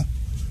acá,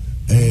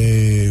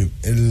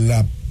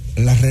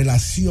 la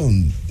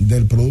relación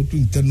del Producto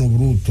Interno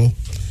Bruto,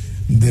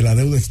 de la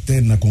deuda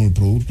externa con el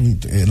producto,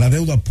 la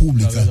deuda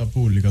pública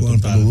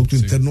con total, el Producto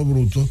Interno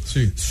Bruto,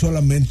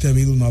 solamente ha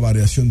habido una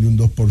variación de un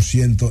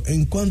 2%.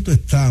 ¿En cuánto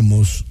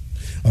estamos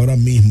ahora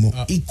mismo?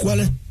 ¿Y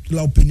cuál es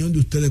la opinión de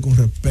ustedes con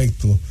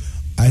respecto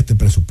a este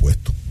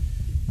presupuesto?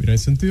 Mira, en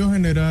sentido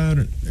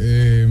general,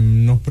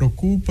 nos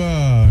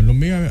preocupa,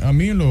 a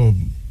mí en lo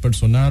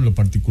personal, lo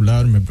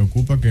particular, me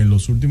preocupa que en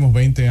los últimos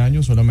 20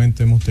 años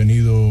solamente hemos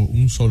tenido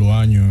un solo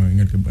año en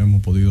el que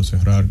hemos podido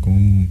cerrar con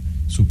un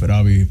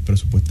superávit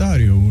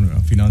presupuestario, una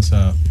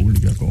finanza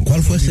pública.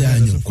 ¿Cuál fue ese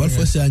año? ¿Cuál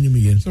fue ese año,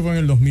 Miguel? Eso fue en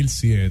el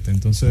 2007.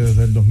 Entonces,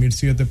 desde el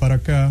 2007 para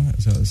acá,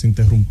 o sea, si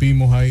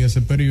interrumpimos ahí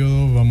ese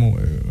periodo,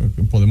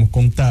 podemos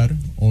contar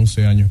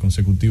 11 años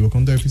consecutivos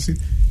con déficit,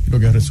 y lo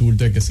que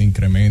resulta es que se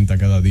incrementa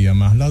cada día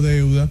más la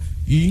deuda,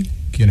 y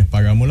quienes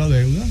pagamos la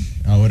deuda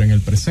ahora en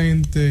el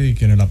presente y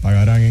quienes la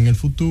pagarán en el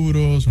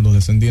futuro son los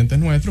descendientes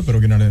nuestros, pero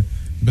quienes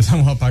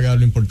empezamos a pagar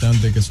lo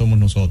importante que somos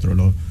nosotros,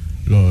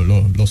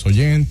 los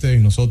oyentes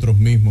y nosotros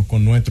mismos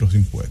con nuestros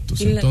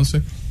impuestos.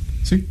 Entonces,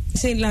 sí,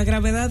 la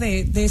gravedad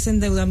de ese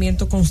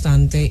endeudamiento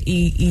constante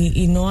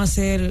y no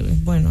hacer,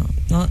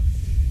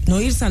 no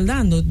ir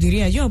saldando,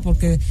 diría yo,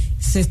 porque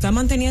se está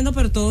manteniendo,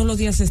 pero todos los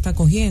días se está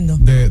cogiendo.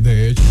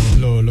 De hecho,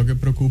 lo que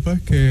preocupa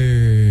es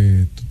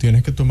que tú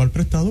tienes que tomar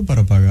prestado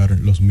para pagar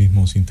los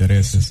mismos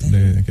intereses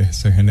de que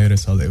se genere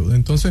esa deuda.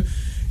 Entonces,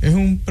 es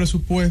un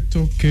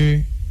presupuesto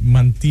que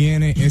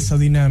mantiene esa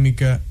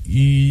dinámica,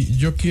 y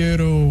yo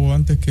quiero,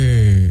 antes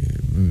que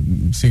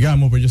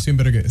sigamos, pues yo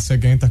siempre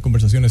sé que en estas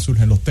conversaciones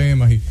surgen los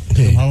temas y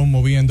nos vamos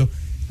moviendo.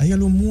 Hay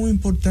algo muy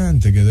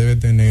importante que debe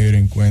tener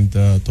en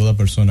cuenta toda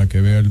persona que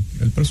vea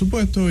el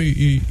presupuesto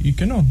y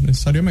que no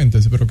necesariamente,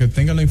 pero que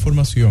tenga la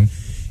información,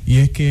 y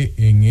es que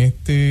en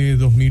este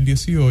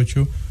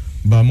 2018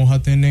 vamos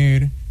a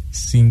tener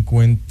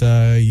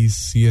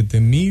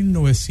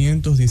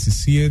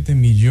 57,917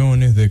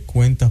 millones de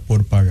cuentas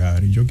por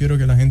pagar. Y yo quiero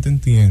que la gente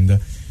entienda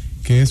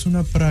que es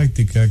una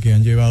práctica que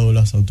han llevado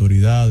las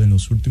autoridades en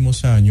los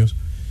últimos años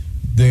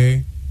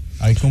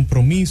hay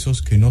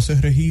compromisos que no se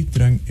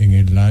registran en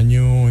el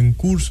año en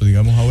curso,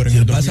 digamos ahora en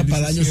el 2017. Se pasa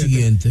para el año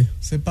siguiente.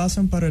 Se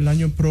pasan para el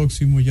año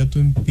próximo, y ya tú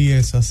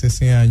empiezas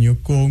ese año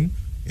con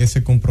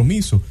ese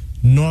compromiso.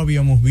 No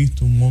habíamos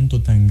visto un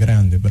monto tan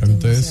grande, para que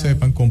ustedes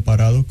sepan,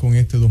 comparados con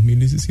este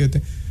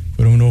 2017,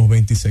 fueron unos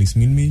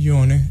 26,000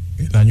 millones,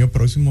 el año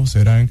próximo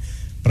serán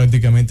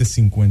prácticamente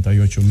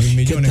 58,000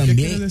 millones. También,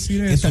 ¿qué quiere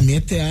decir eso? Que también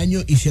este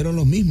año hicieron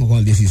lo mismo con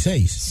el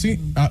 16. Sí,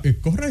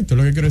 correcto,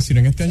 lo que quiero decir,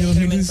 en este año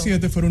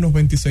 2017 fueron unos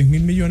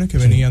 26,000 millones que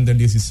venían del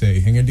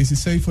 16, en el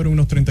 16 fueron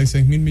unos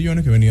 36,000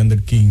 millones que venían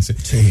del 15,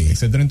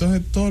 etcétera.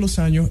 Entonces, todos los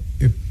años,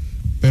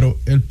 pero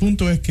el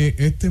punto es que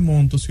este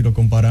monto, si lo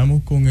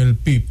comparamos con el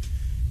PIB,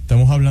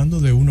 estamos hablando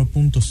de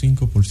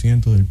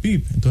 1.5% del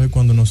PIB. Entonces,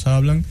 cuando nos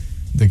hablan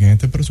de que en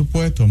este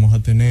presupuesto vamos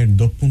a tener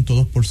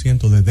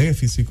 2.2% de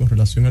déficit con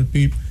relación al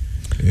PIB,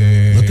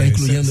 ¿no está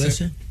incluyendo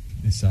ese?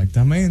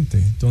 Exactamente.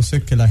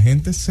 Entonces, que la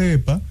gente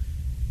sepa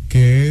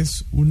que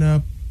es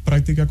una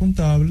práctica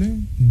contable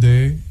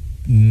de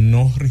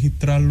no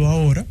registrarlo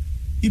ahora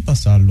y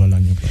pasarlo al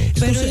año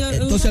próximo.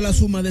 Entonces la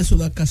suma de eso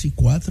da casi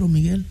 4,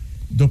 Miguel.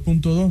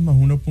 2.2 más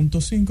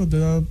 1.5 te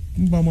da,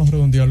 vamos a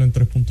redondearlo en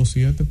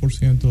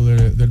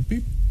 3.7% del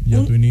PIB.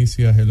 Ya tú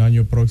inicias el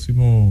año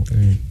próximo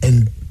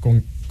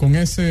con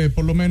ese,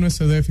 por lo menos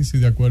ese déficit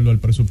de acuerdo al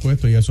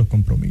presupuesto y a esos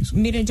compromisos.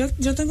 Mire,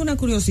 yo tengo una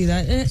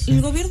curiosidad. Sí.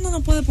 El gobierno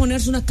no puede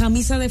ponerse una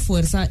camisa de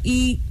fuerza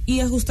y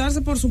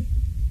ajustarse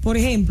por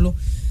ejemplo,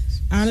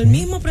 al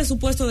mismo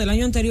presupuesto del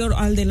año anterior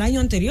al del año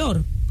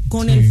anterior,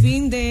 con el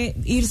fin de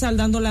ir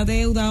saldando la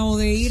deuda o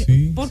de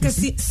ir, porque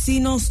si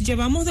nos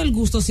llevamos del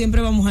gusto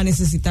siempre vamos a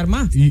necesitar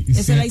más. Esa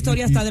es la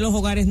historia hasta de los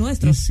hogares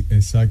nuestros.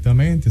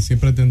 Exactamente,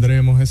 siempre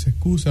tendremos esa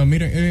excusa.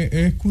 Miren,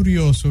 es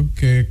curioso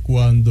que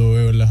cuando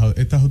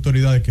estas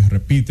autoridades que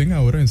repiten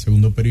ahora en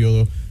segundo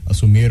periodo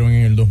asumieron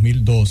en el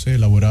 2012,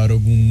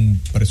 elaboraron un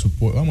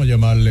presupuesto, vamos a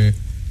llamarle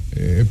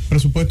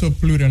presupuesto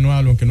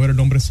plurianual, aunque no era el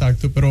nombre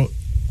exacto, pero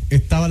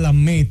estaba la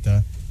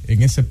meta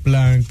en ese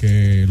plan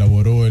que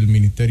elaboró el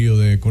Ministerio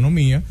de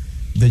Economía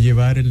de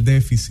llevar el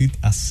déficit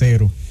a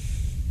cero,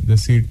 es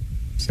decir,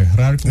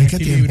 cerrar con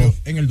equilibrio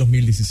en el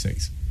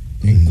 2016,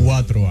 en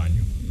 4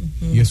 años.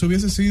 Y eso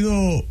hubiese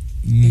sido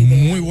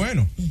muy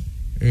bueno,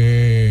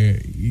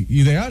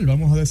 ideal,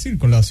 vamos a decir,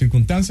 con las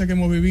circunstancias que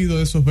hemos vivido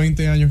de esos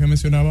 20 años que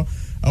mencionaba.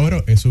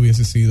 Ahora, eso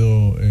hubiese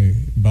sido,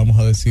 vamos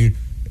a decir,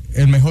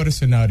 el mejor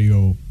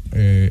escenario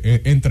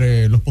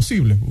entre los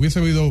posibles. Hubiese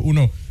habido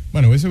uno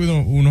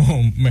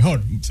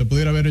mejor, se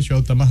pudiera haber hecho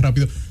hasta más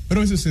rápido,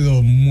 pero hubiese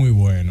sido muy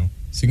bueno.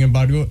 Sin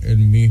embargo, el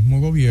mismo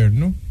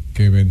gobierno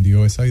que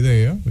vendió esa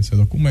idea, ese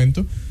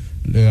documento,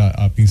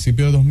 a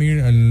principios de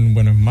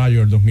en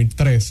mayo del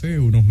 2013,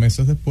 unos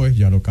meses después,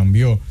 ya lo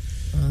cambió.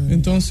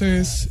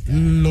 Entonces,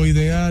 lo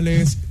ideal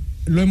es,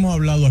 lo hemos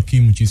hablado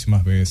aquí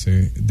muchísimas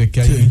veces, de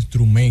que hay un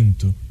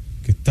instrumento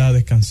que está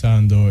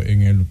descansando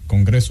en el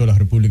Congreso de la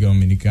República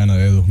Dominicana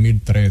de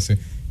 2013,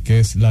 que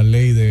es la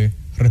ley de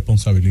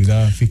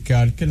responsabilidad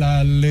fiscal, que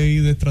la ley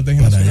de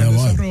estrategia nacional de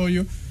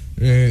desarrollo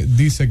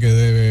dice que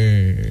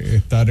debe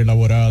estar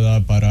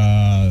elaborada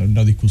para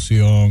una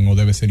discusión o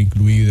debe ser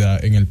incluida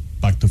en el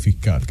pacto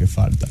fiscal que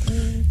falta.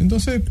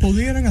 Entonces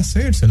pudieran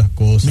hacerse las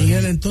cosas.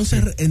 Miguel,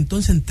 entonces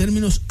en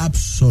términos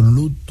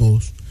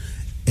absolutos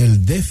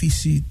el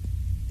déficit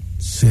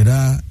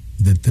será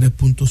de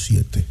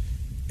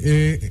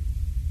 3.7.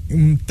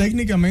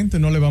 Técnicamente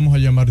no le vamos a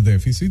llamar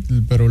déficit,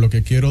 pero lo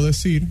que quiero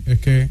decir es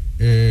que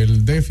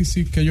el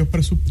déficit que ellos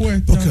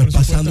presupuestan, porque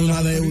pasando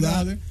una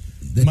deuda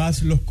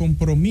más los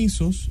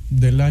compromisos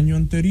del año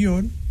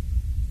anterior,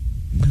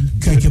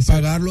 que hay que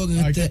pagarlo en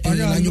el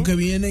año que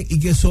viene, y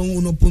que son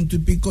 1 punto y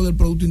pico del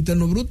Producto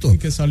Interno Bruto, y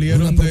que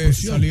salieron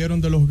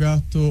de los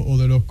gastos o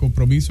de los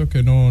compromisos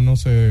que no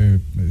se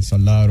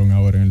saldaron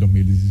ahora en el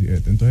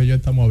 2017. Entonces ya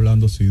estamos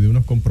hablando de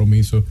unos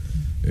compromisos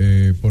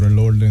por el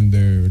orden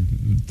del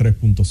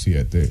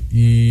 3.7,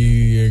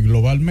 y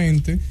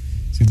globalmente,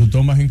 si tú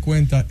tomas en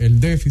cuenta el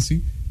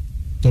déficit,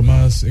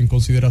 tomas en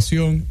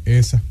consideración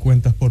esas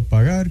cuentas por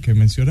pagar que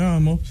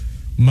mencionábamos,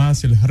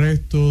 más el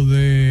resto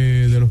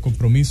de los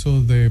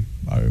compromisos de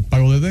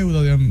pago de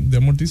deuda, de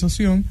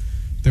amortización,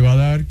 te va a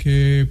dar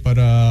que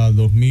para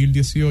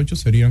 2018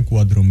 serían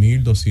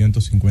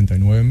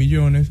 4.259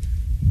 millones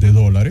de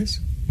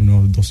dólares,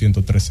 unos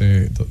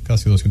 213,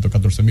 casi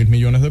 214 mil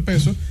millones de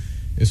pesos.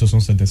 Esos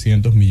son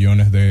 700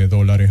 millones de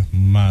dólares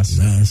más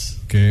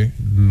que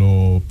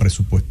lo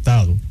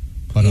presupuestado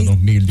para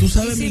 2010. ¿Tú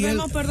sabes, si Miguel?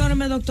 Vemos,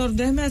 perdóneme, doctor,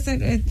 déjeme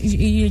hacer,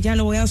 y ya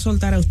lo voy a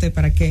soltar a usted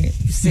para que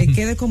se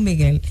quede con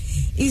Miguel.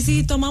 Y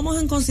si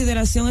tomamos en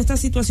consideración estas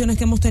situaciones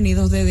que hemos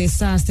tenido de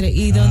desastre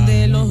y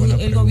donde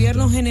el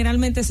gobierno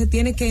generalmente se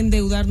tiene que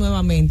endeudar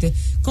nuevamente,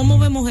 ¿cómo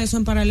vemos eso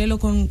en paralelo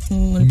con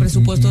el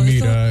presupuesto de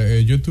esto? Mira,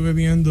 yo estuve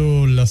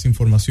viendo las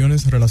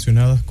informaciones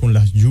relacionadas con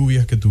las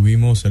lluvias que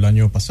tuvimos el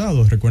año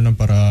pasado, recuerdan,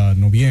 para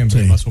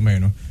noviembre más o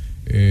menos.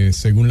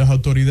 Según las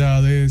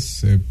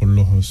autoridades, por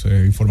las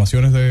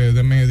informaciones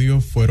de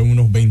medios, fueron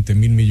unos 20.000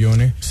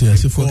 millones. Sí,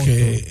 así fue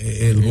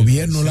que el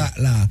gobierno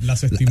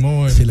las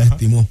estimó. La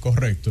estimó.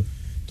 Correcto.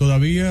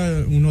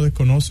 Todavía uno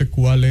desconoce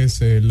cuál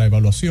es la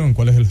evaluación,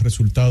 cuál es el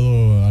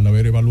resultado al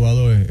haber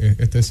evaluado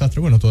este desastre.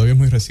 Bueno, todavía es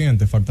muy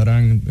reciente,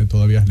 faltarán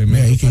todavía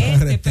elementos.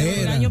 Pero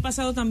el año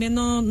pasado también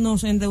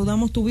nos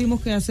endeudamos, tuvimos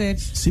que hacer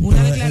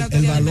una declaratoria.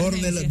 El valor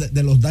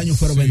de los daños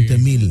fueron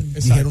 20.000,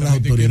 dijeron las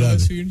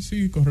autoridades. Quiero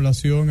decir, con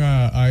relación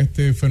a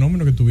este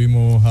fenómeno que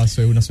tuvimos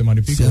hace una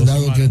semana y pico. Se han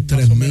dado que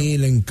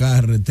 3.000 en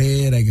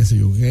carretera y qué sé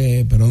yo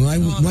qué, pero no hay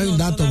un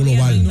dato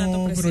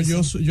global. Pero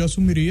yo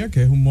asumiría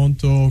que es un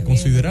monto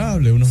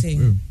considerable.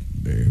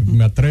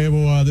 Me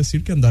atrevo a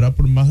decir que andará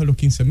por más de los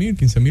 15.000,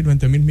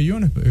 20.000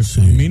 millones,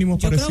 mínimo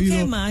parecido. Yo creo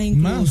que más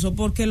incluso,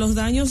 porque los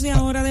daños de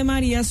ahora de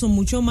María son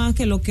mucho más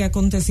que lo que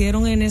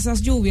acontecieron en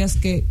esas lluvias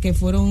que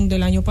fueron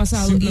del año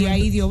pasado, y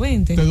ahí dio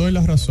 20. Te doy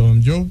la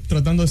razón. Yo,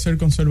 tratando de ser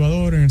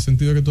conservador en el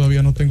sentido de que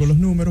todavía no tengo los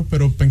números,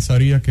 pero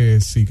pensaría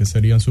que sí, que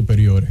serían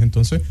superiores.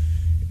 Entonces,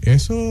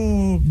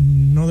 eso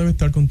no debe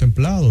estar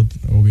contemplado,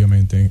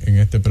 obviamente, en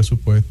este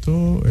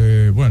presupuesto.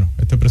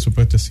 Este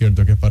presupuesto es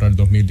cierto que es para el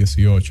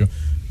 2018,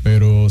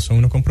 pero son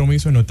unos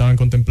compromisos que no estaban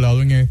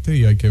contemplados en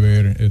y hay que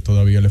ver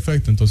todavía el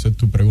efecto. Entonces,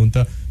 tu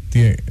pregunta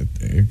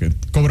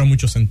cobra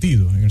mucho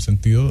sentido, en el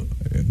sentido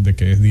de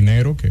que es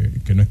dinero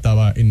que no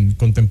estaba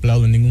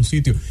contemplado en ningún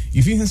sitio.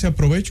 Y fíjense,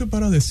 aprovecho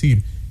para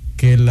decir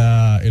que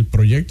el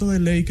proyecto de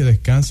ley que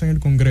descansa en el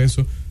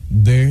Congreso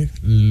de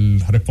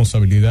la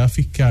responsabilidad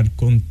fiscal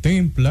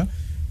contempla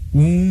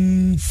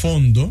un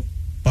fondo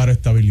para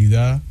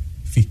estabilidad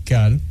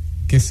fiscal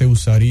que se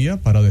usaría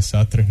para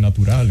desastres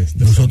naturales.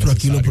 Nosotros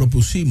aquí lo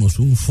propusimos,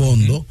 un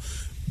fondo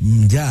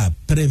ya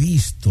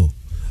previsto,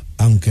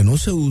 aunque no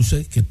se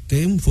use, que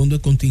esté un fondo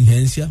de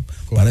contingencia.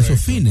 Correcto. Para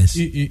esos fines.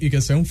 Y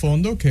que sea un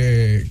fondo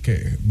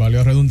que valga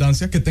la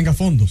redundancia, que tenga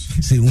fondos.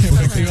 Sí,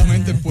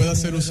 efectivamente pueda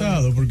ser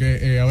usado,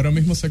 porque ahora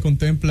mismo se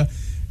contempla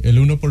el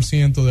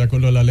 1% de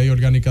acuerdo a la ley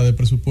orgánica de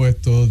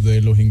presupuesto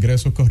de los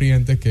ingresos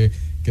corrientes que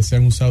se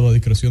han usado a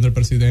discreción del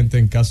presidente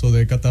en caso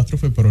de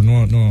catástrofe, pero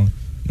no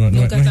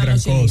es gran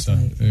cosa.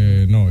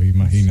 No,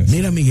 imagínense.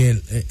 Mira,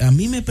 Miguel, a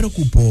mí me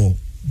preocupó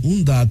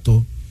un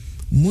dato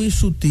muy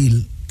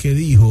sutil que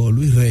dijo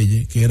Luis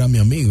Reyes, que era mi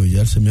amigo, y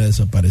ya él se me ha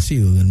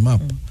desaparecido del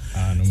mapa,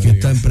 que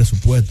está en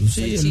presupuesto.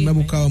 Sí, él me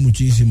buscaba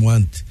muchísimo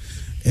antes.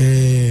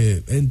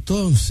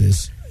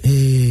 Entonces,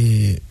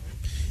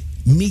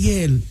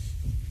 Miguel,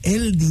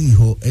 él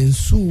dijo en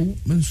su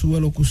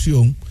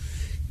elocución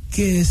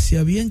que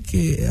había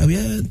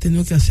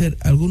tenido que hacer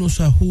algunos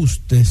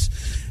ajustes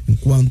en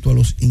cuanto a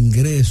los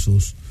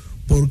ingresos,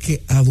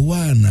 porque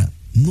aduana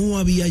no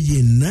había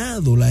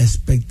llenado las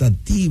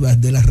expectativas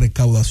de las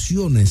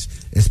recaudaciones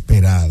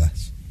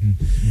esperadas.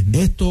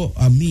 Esto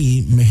a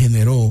mí me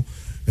generó,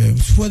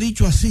 fue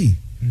dicho así,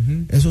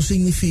 eso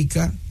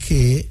significa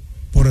que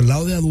por el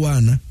lado de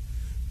aduana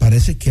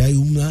parece que hay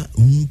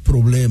un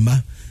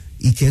problema,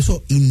 y que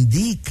eso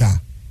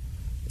indica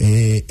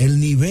el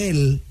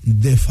nivel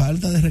de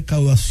falta de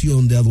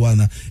recaudación de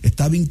aduana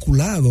está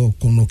vinculado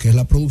con lo que es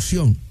la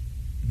producción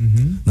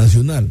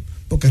nacional,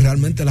 porque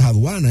realmente las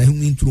aduanas es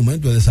un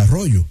instrumento de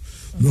desarrollo,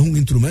 no es un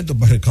instrumento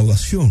para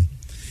recaudación.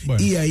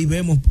 Bueno. Y ahí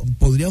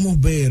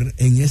podríamos ver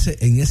en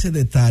ese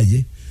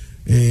detalle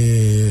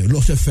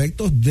los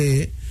efectos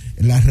de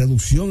la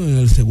reducción en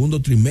el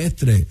segundo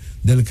trimestre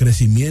del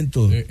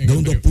crecimiento de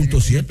un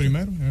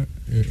 2.7.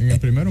 En el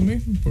primero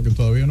mismo, porque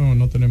todavía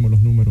no tenemos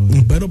los números.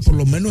 Pero por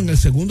lo menos en el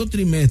segundo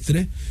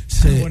trimestre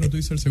bueno, tú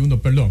dices el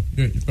segundo, perdón,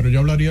 pero yo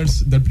hablaría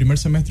del primer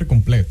semestre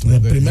completo.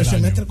 Del primer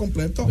semestre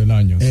completo del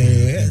año.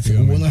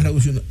 Hubo una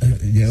reducción,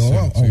 llegó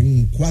a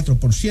un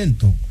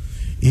 4%.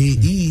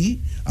 Y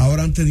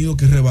ahora han tenido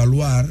que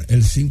reevaluar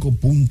el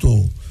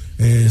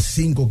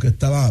 5.5 que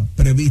estaba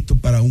previsto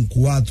para un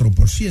 4%.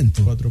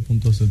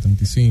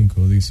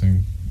 4.75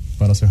 dicen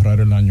para cerrar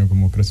el año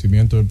como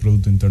crecimiento del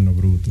Producto Interno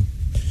Bruto.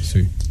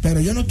 Sí. Pero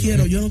yo no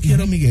quiero,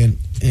 Miguel.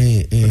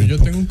 Pero yo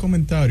tengo un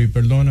comentario, y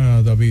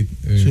perdona, David,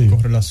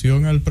 con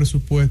relación al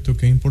presupuesto,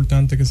 que es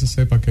importante que se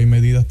sepa que hay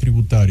medidas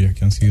tributarias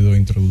que han sido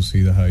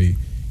introducidas ahí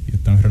y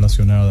están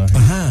relacionadas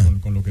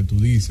con lo que tú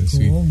dices.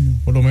 Sí.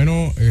 Por lo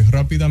menos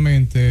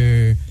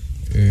rápidamente,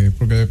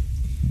 porque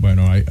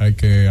bueno, hay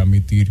que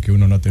admitir que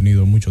uno no ha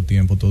tenido mucho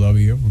tiempo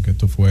todavía, porque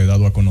esto fue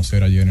dado a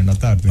conocer ayer en la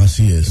tarde.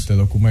 Así es. Este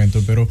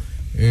documento, pero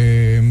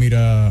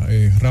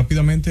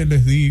rápidamente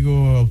les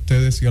digo a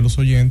ustedes y a los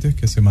oyentes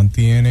que se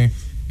mantiene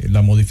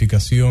la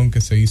modificación que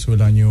se hizo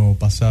el año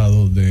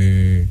pasado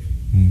de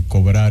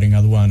cobrar en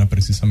aduana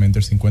precisamente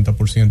el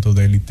 50%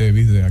 del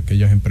ITEVIS de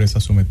aquellas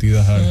empresas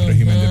sometidas al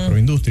régimen de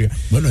proindustria.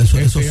 Bueno,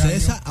 eso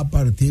cesa a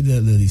partir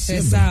de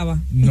diciembre. Cesaba.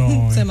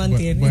 No, se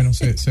mantiene. Bueno,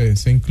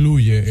 se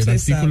incluye el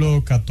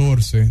artículo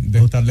 14 de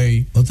esta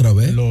ley. ¿Otra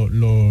vez?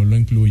 Lo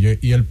incluye.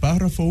 Y el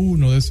párrafo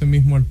 1 de ese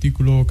mismo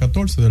artículo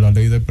 14 de la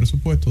ley de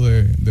presupuesto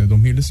de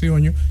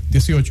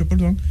 2018,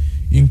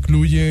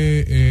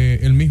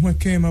 incluye el mismo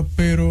esquema,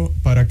 pero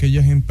para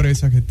aquellas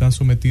empresas que están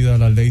sometidas a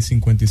la ley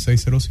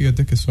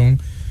 5607, que son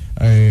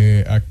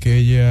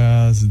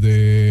aquellas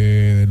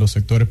de los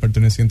sectores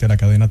pertenecientes a la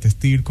cadena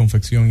textil,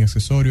 confección y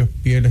accesorios,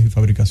 pieles y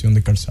fabricación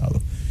de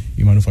calzado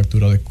y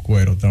manufactura de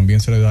cuero. También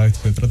se le da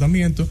este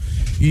tratamiento,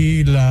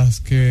 y las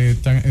que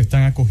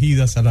están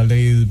acogidas a la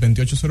ley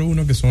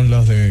 2801, que son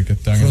las que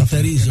están en las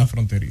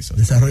fronterizas.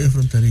 Desarrollo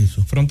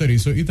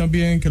fronterizo. Y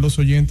también que los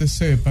oyentes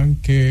sepan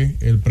que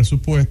el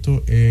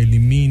presupuesto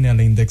elimina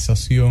la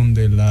indexación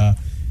de la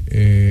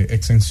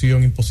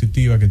exención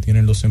impositiva que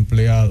tienen los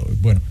empleados.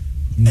 Bueno,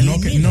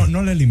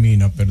 no la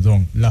elimina,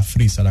 perdón, la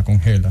frisa, la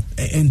congela.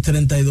 En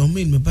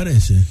 32,000 me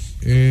parece.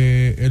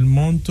 El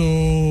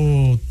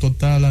monto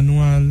total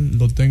anual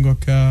lo tengo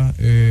acá,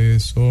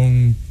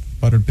 son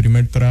para el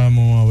primer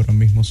tramo ahora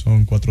mismo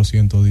son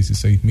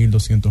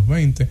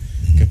 416,220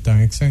 que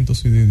están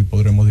exentos, y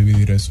podremos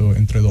dividir eso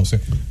entre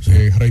 12. Sí.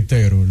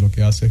 Reitero, lo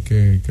que hace es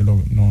que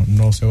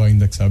no se va a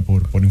indexar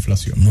por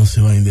inflación. No se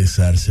va a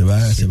indexar, se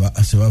va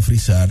a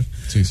frisar.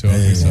 Sí, se va a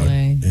frisar.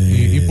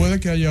 Y puede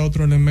que haya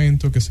otro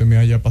elemento que se me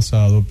haya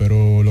pasado,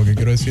 pero lo que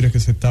quiero decir es que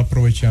se está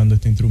aprovechando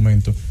este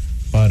instrumento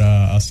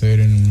para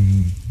hacer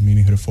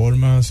mini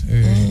reformas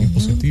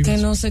impositivas.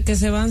 Que no sé, que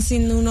se van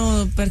sin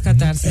uno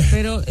percatarse.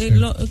 Pero,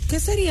 ¿qué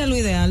sería lo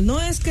ideal?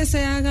 No es que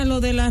se haga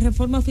lo de la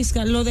reforma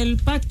fiscal, lo del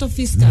pacto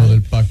fiscal. Lo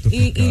del pacto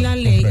fiscal, y la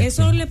ley. correcto.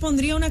 Eso le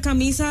pondría una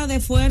camisa de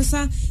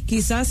fuerza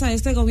quizás a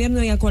este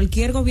gobierno y a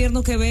cualquier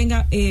gobierno que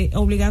venga,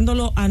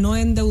 obligándolo a no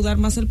endeudar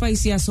más el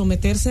país y a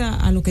someterse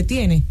a lo que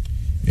tiene.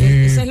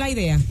 Esa es la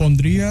idea.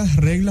 Pondría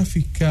reglas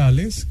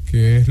fiscales,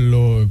 que es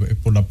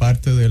por la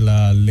parte de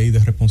la ley de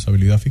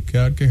responsabilidad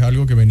fiscal, que es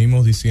algo que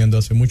venimos diciendo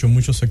hace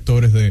muchos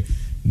sectores de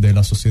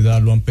la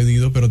sociedad lo han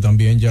pedido, pero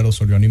también ya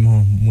los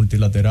organismos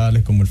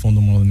multilaterales como el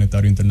Fondo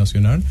Monetario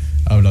Internacional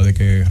habla de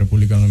que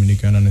República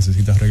Dominicana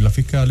necesita reglas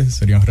fiscales,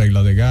 serían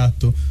reglas de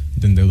gasto,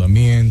 de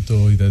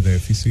endeudamiento y de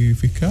déficit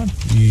fiscal.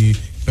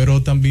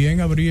 Pero también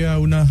debiera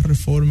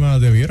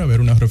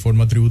haber una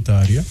reforma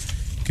tributaria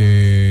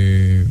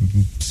que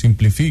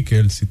simplifique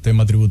el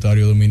sistema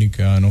tributario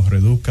dominicano,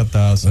 reduzca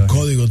tasas. El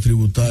código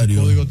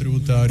tributario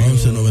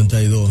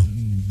 1192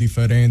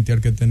 diferente al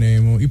que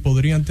tenemos, y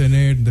podrían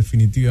tener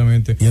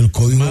definitivamente y el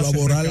código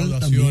laboral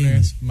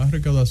también. Más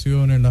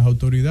recaudaciones en las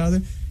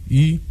autoridades,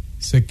 y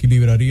se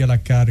equilibraría la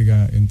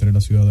carga entre la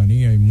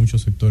ciudadanía y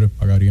muchos sectores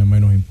pagarían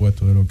menos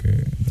impuestos de lo que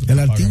el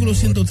artículo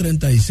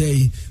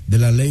 136 de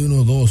la ley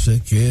 112,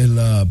 que es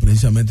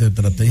precisamente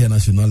Estrategia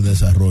Nacional de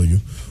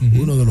Desarrollo,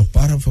 uno de los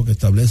párrafos que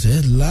establece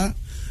es la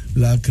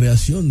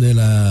creación de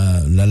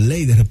la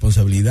ley de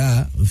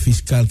responsabilidad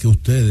fiscal que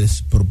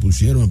ustedes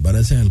propusieron, me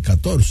parece, en el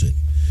 14.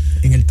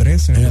 En el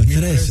 13, en el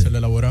 2013 la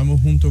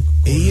elaboramos junto con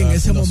y en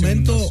ese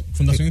momento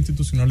Fundación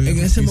Institucional de en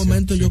Justicia. ese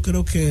momento yo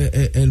creo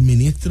que el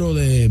ministro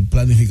de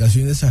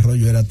Planificación y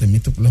Desarrollo era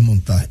Temístocles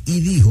Montaje, y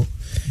dijo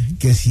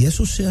que si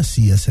eso se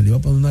hacía, se le iba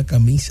a poner una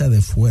camisa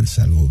de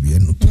fuerza al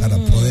gobierno para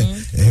poder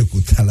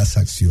ejecutar las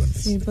acciones.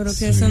 Sí, pero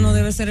que eso no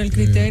debe ser el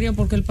criterio,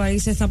 porque el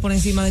país está por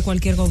encima de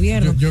cualquier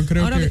gobierno. Yo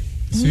creo que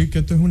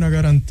esto es una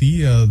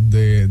garantía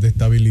de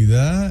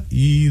estabilidad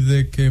y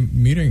de que,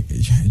 miren,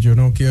 yo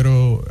no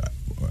quiero...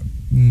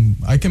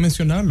 hay que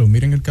mencionarlo.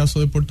 Miren el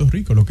caso de Puerto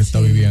Rico, lo que está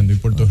viviendo. Y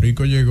Puerto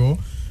Rico llegó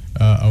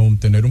a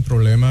tener un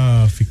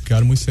problema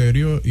fiscal muy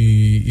serio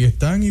y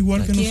están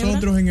igual que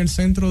nosotros en el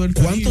centro del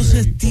Caribe. ¿Cuánto se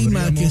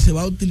estima que se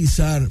va a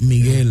utilizar,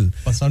 Miguel?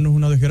 Pasarnos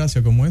una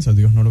desgracia como esa,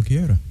 Dios no lo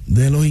quiera.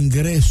 De los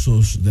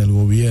ingresos del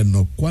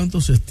gobierno,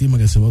 ¿cuánto se estima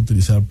que se va a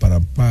utilizar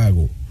para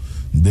pago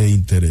de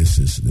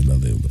intereses de la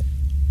deuda?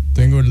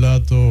 Tengo el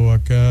dato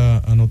acá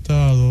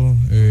anotado,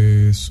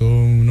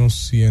 son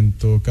unos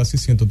casi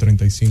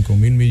 135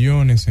 mil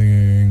millones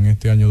en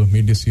este año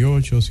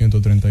 2018,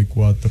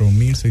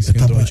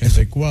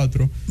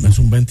 134.684. Es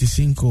un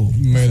 25.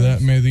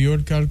 Me dio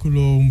el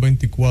cálculo un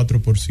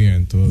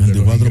 24% de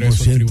los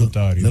ingresos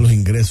tributarios. De los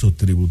ingresos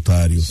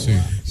tributarios. Sí.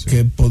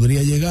 Que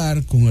podría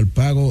llegar con el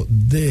pago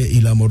y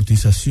la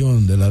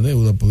amortización de la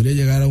deuda, podría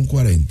llegar a un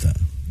 40.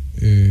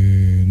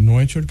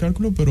 No he hecho el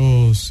cálculo,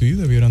 pero sí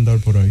debiera andar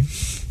por ahí.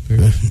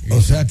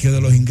 O sea que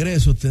de los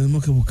ingresos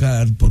tenemos que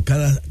buscar por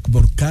cada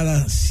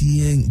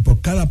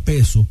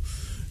peso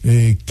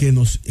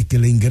que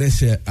le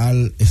ingrese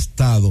al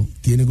Estado,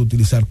 tiene que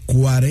utilizar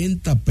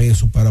 40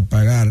 pesos para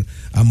pagar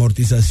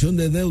amortización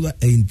de deuda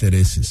e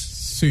intereses.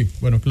 Sí,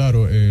 bueno,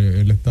 claro,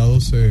 el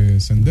Estado se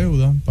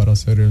endeuda para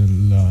hacer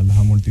las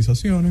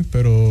amortizaciones,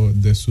 pero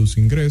de sus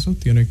ingresos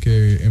tiene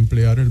que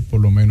emplear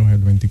por lo menos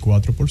el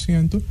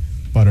 24%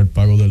 para el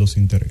pago de los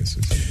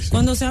intereses.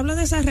 Cuando se habla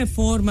de esa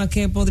reforma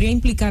que podría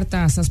implicar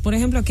tasas, por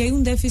ejemplo, aquí hay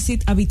un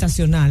déficit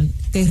habitacional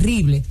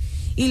terrible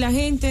y la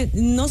gente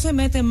no se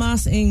mete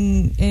más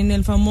en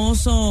el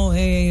famoso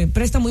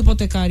préstamo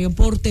hipotecario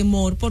por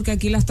temor, porque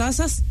aquí las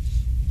tasas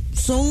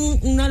son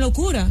una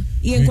locura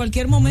y en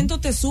cualquier momento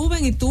te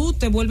suben y tú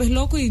te vuelves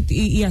loco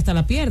y hasta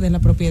la pierdes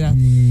la propiedad.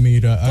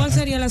 Mira, ¿cuál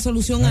sería la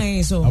solución a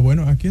eso?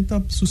 Bueno, aquí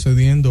está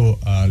sucediendo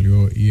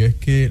algo, y es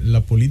que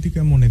la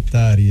política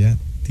monetaria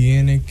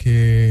tiene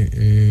que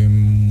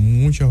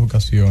en muchas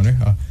ocasiones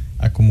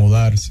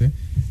acomodarse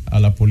a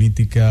la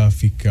política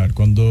fiscal.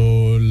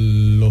 Cuando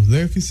los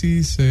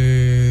déficits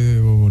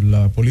o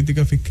la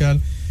política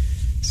fiscal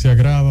se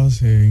agrava,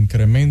 se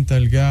incrementa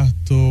el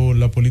gasto,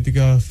 la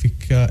política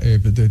fiscal,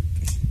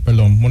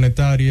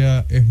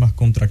 monetaria es más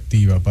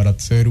contractiva para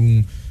hacer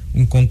un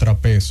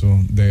contrapeso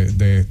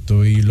de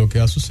esto. Y lo que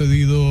ha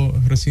sucedido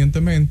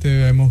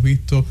recientemente, hemos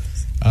visto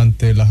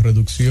ante la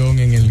reducción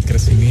en el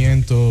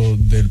crecimiento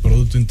del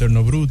Producto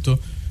Interno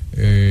Bruto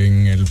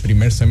en el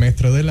primer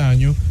semestre del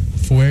año,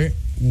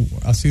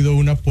 ha sido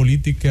una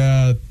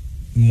política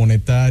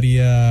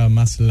monetaria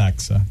más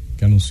laxa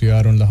que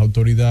anunciaron las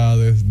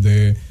autoridades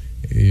de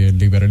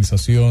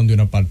liberalización de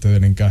una parte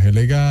del encaje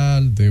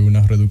legal, de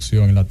una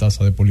reducción en la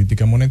tasa de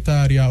política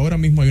monetaria. Ahora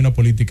mismo hay una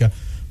política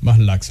más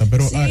laxa,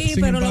 pero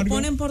pero embargo, lo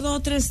ponen por 2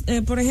 o 3,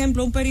 por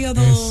ejemplo, un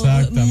periodo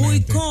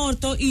muy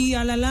corto, y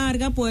a la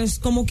larga, pues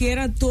como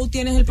quiera, tú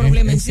tienes el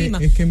problema encima.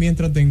 Es que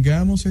mientras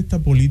tengamos esta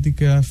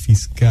política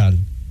fiscal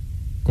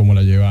como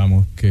la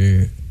llevamos,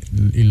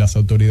 y las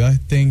autoridades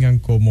tengan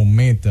como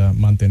meta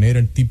mantener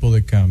el tipo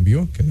de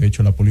cambio, que de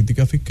hecho la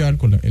política fiscal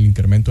con el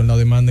incremento en la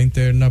demanda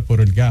interna por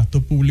el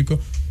gasto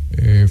público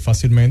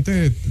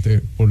fácilmente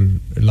por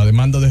la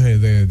demanda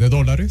de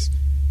dólares.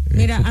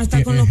 Mira,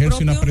 hasta con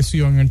ejerce una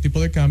presión en el tipo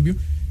de cambio.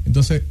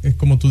 Entonces, es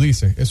como tú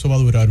dices, eso va a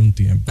durar un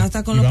tiempo.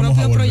 Hasta con los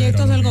propios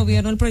proyectos del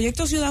gobierno. El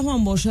proyecto Ciudad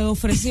Juan Bosch se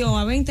ofreció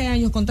a 20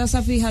 años con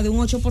tasa fija de un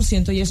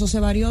 8% y eso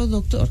se varió,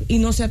 doctor, y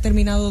no se ha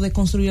terminado de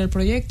construir el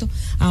proyecto.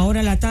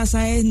 Ahora la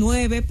tasa es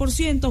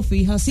 9%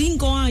 fija,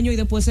 5 años y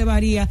después se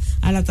varía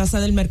a la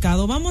tasa del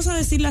mercado. Vamos a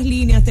decir las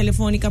líneas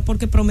telefónicas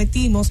porque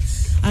prometimos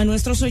a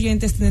nuestros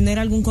oyentes tener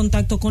algún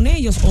contacto con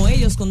ellos o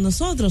ellos con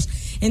nosotros.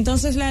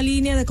 Entonces la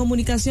línea de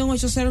comunicación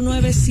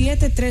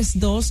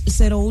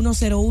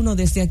 809-732-0101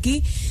 desde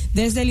aquí.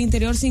 Desde el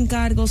interior sin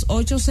cargos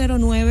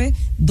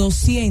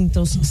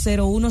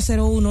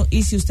 809-200-0101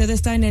 y si usted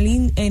está en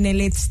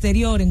el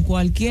exterior en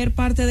cualquier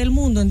parte del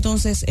mundo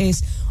entonces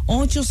es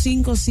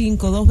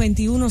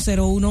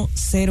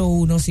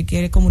 855-221-0101. Si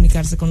quiere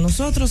comunicarse con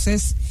nosotros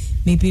es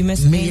Mi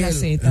Pymes en la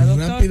Z.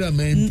 Doctor,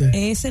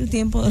 rápidamente. Es el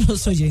tiempo de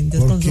los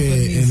oyentes.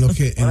 Porque en lo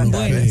que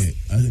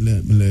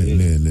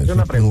le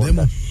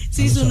respondemos.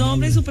 Sí, su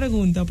nombre y su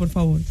pregunta, por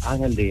favor.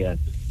 Ángel Díaz.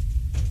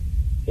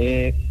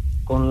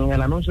 Con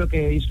el anuncio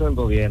que hizo el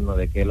gobierno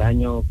de que el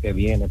año que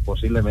viene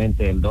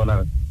posiblemente el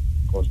dólar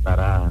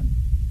costará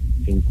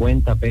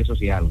 50 pesos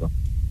y algo,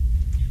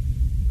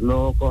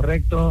 lo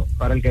correcto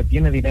para el que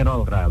tiene dinero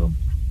ahorrado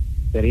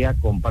sería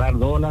comprar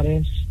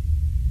dólares,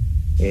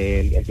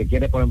 el que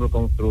quiere, por ejemplo,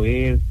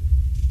 construir,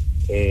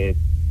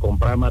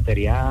 comprar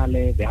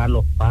materiales, dejar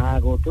los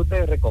pagos. ¿Qué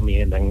ustedes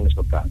recomiendan en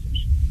esos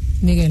casos?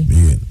 Miguel.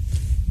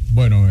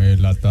 Bueno,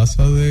 la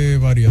tasa de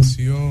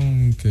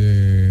variación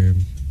que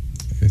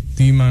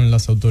estiman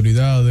las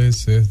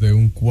autoridades es de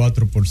un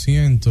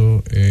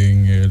 4%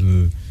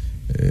 en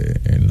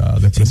la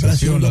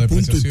depreciación. La depreciación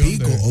punto y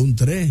pico o un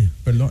 3.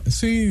 Perdón,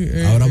 sí.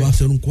 Ahora va a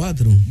ser un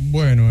 4.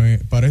 Bueno,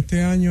 para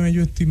este año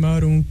ellos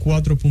estimaron un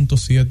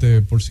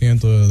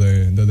 4.7%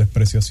 de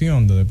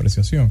depreciación.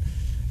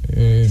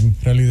 En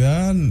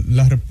realidad,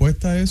 la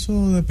respuesta a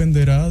eso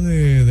dependerá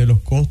de los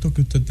costos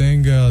que usted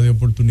tenga de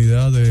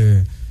oportunidad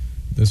de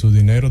su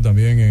dinero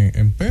también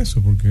en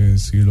pesos, porque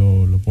si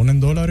lo pone en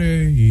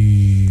dólares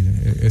y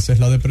esa es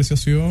la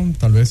depreciación,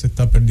 tal vez se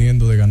está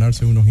perdiendo de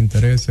ganarse unos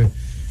intereses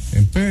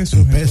en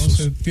pesos.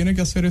 Entonces tiene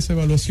que hacer esa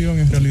evaluación.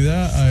 En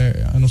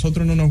realidad a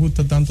nosotros no nos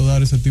gusta tanto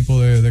dar ese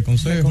tipo de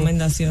consejos,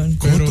 recomendación,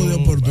 costo de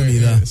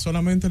oportunidad.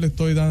 Solamente le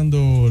estoy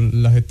dando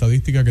las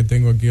estadísticas que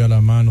tengo aquí a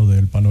la mano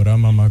del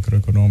panorama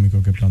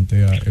macroeconómico que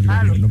plantea el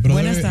gobierno, pero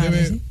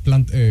debe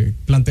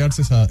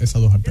plantearse esas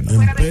dos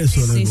alternativas.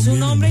 Sí, su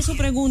nombre y su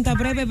pregunta,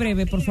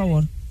 breve, por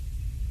favor.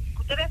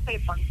 Ustedes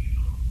sepan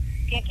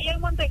que aquí en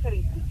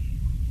Montecristo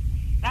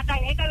la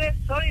tarjeta de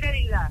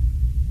solidaridad,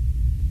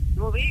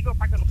 lo digo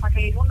para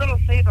que el mundo lo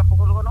sepa,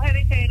 porque luego no se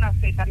dice en la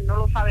Z y no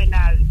lo sabe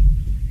nadie.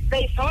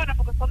 Personas,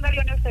 porque son de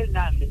Leonel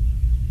Fernández,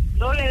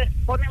 no le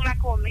ponen la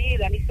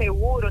comida, ni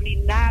seguro, ni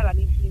nada,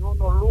 ni uno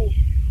luz.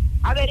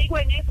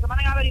 Averigüen eso, que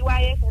van a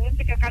averiguar eso,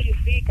 gente que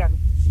califican.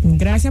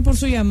 Gracias por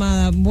su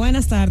llamada.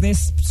 Buenas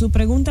tardes. Su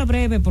pregunta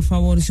breve, por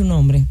favor, y su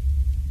nombre.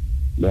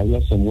 Me habla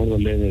Samuel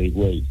Olé de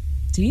Higüey.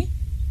 ¿Sí?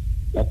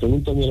 La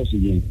pregunta mía es la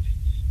siguiente.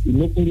 Y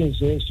no podían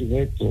ser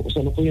sujetos,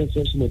 no podían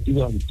ser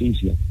sometidos a la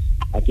justicia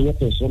aquellas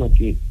personas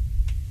que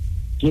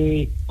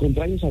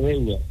contraen esa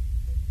deuda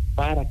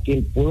para que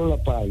el pueblo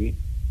la pague.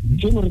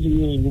 Yo no he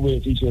recibido ningún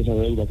beneficio de esa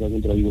deuda que ha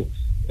contraído.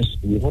 Es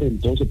mejor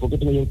entonces, ¿por qué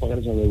tengo yo que pagar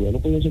esa deuda? No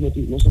podían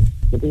someter, no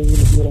podían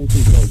someter a la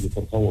justicia,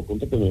 por favor,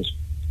 contésteme eso.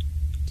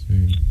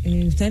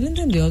 ¿Usted lo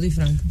entendió, Di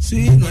Franco?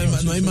 Sí,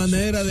 no hay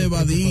manera de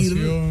evadir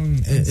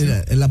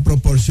la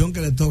proporción que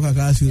le toca a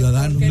cada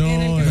ciudadano. ¿Por qué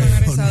tienen que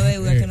pagar esa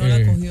deuda que no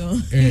la cogió?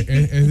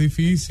 Es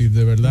difícil,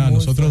 de verdad. Muy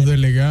Nosotros fuerte.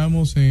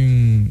 Delegamos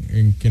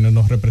en quienes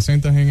nos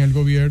representan en el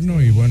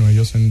gobierno y bueno,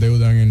 ellos se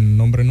endeudan en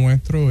nombre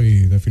nuestro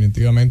y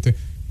definitivamente,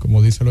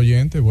 como dice el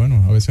oyente,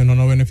 bueno, a veces no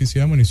nos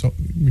beneficiamos ni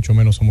mucho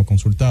menos somos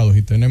consultados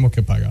y tenemos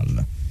que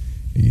pagarla.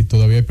 Y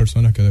todavía hay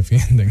personas que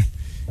defienden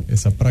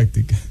esa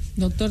práctica.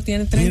 Doctor,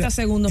 tiene 30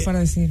 segundos para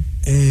decir.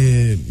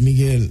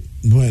 Miguel,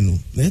 bueno,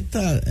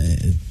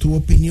 tu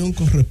opinión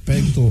con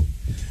respecto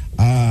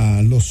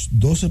a los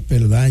 12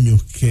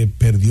 peldaños que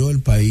perdió el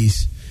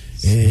país,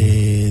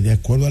 de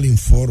acuerdo al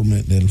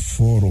informe del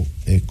Foro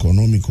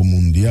Económico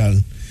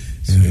Mundial,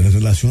 en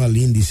relación al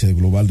índice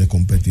global de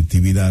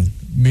competitividad.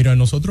 Mira,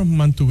 nosotros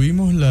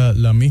mantuvimos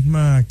la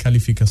misma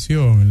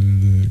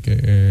calificación,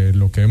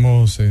 lo que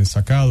hemos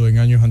sacado en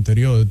años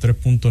anteriores, de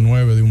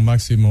 3.9 de un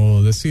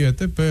máximo de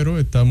 7, pero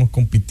estamos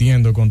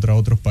compitiendo contra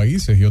otros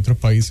países y otros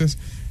países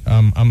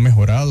han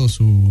mejorado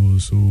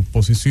su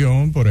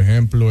posición. Por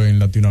ejemplo, en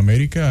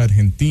Latinoamérica,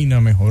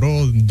 Argentina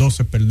mejoró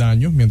 12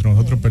 peldaños, mientras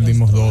nosotros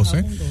perdimos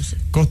 12.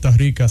 Costa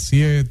Rica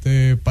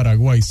 7,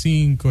 Paraguay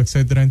 5,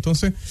 etcétera.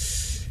 Entonces,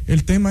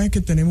 el tema es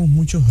que tenemos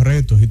muchos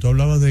retos y tú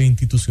hablabas de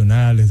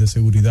institucionales, de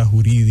seguridad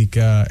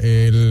jurídica.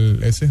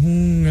 Ese es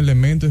un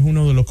elemento, es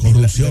uno de los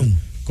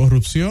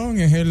corrupción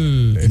es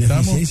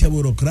ineficiencia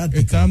burocrática.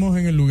 Estamos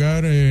en el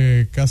lugar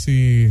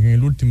casi en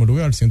el último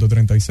lugar,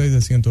 136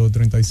 de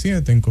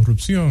 137 en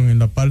corrupción.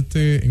 En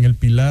el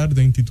pilar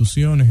de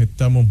instituciones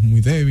estamos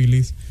muy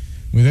débiles.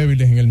 muy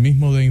débiles en el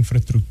mismo de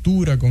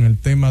infraestructura, con el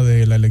tema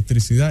de la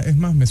electricidad. Es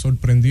más, me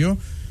sorprendió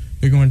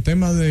que con el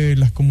tema de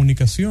las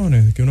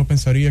comunicaciones, que uno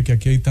pensaría que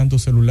aquí hay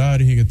tantos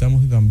celulares y que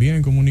estamos tan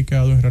bien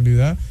comunicados, en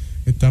realidad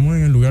estamos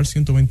en el lugar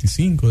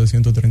 125 de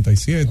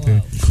 137.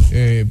 Wow.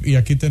 Y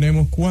aquí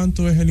tenemos,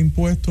 ¿cuánto es el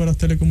impuesto a las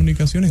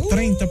telecomunicaciones?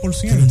 30%.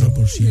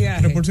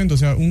 3%. O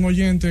sea, un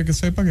oyente que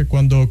sepa que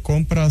cuando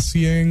compra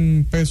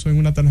 100 pesos en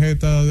una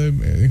tarjeta,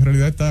 en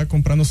realidad está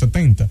comprando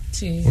 70.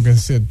 Sí. Porque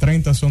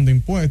 30 son de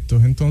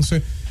impuestos.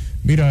 Entonces,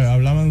 mira,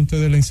 hablaban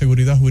ustedes de la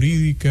inseguridad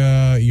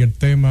jurídica y el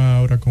tema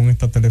ahora con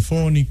esta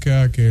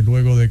telefónica, que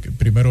luego de que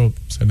primero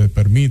se le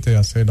permite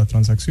hacer la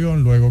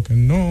transacción, luego que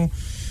no.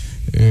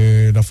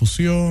 La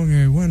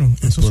fusión, bueno,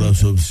 eso por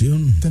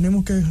absorción.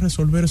 Tenemos que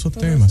resolver esos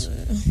temas.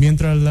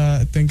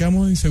 Mientras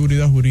tengamos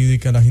inseguridad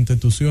jurídica, las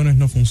instituciones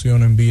no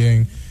funcionen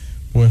bien,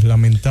 pues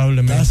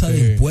lamentablemente tasas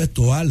de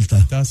impuesto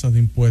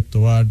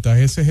altas.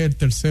 Ese es el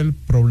tercer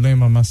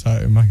problema más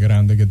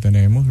grande que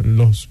tenemos.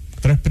 Los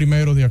 3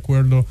 primeros, de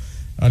acuerdo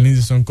al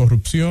índice, son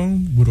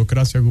corrupción,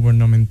 burocracia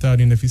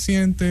gubernamental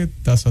ineficiente,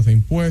 tasas de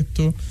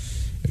impuestos,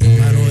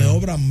 mano de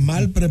obra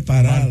mal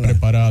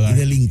preparada y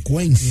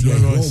delincuencia y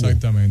luego,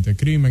 exactamente,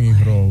 crimen y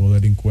robo,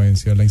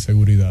 delincuencia, la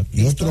inseguridad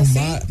y otros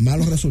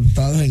malos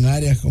resultados en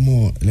áreas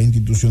como la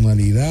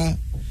institucionalidad,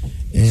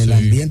 el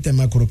ambiente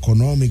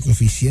macroeconómico,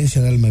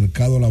 eficiencia del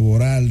mercado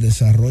laboral,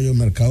 desarrollo del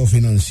mercado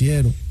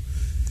financiero.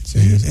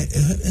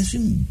 Es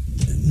un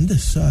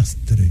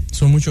desastre.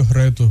 Son muchos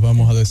retos,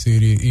 vamos a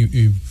decir,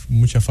 y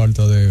mucha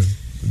falta de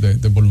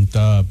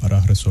voluntad para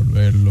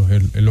resolverlos,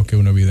 es lo que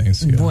uno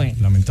evidencia,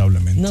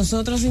 lamentablemente.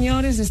 Nosotros,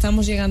 señores,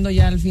 estamos llegando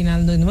ya al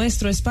final de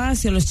nuestro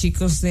espacio. Los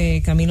chicos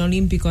de Camino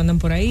Olímpico andan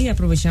por ahí.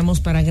 Aprovechamos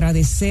para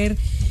agradecer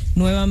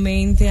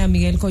nuevamente a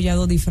Miguel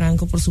Collado Di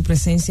Franco por su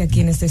presencia aquí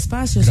en este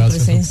espacio, su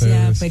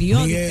presencia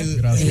periódica.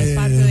 Miguel, él es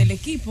parte del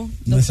equipo.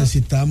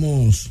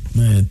 Necesitamos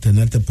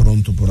tenerte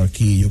pronto por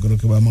aquí. Yo creo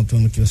que vamos a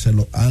tener que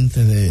hacerlo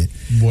antes de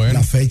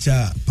la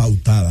fecha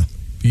pautada.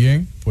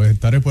 Bien, pues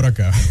estaré por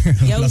acá.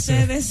 Y a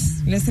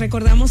ustedes les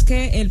recordamos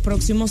que el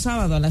próximo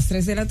sábado a las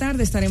 3 de la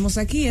tarde estaremos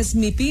aquí. Es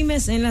Mi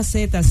Pymes en la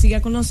Z.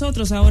 Siga con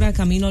nosotros ahora,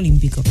 Camino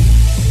Olímpico.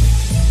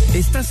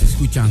 Estás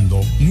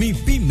escuchando Mi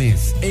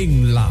Pymes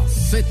en la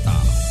Z.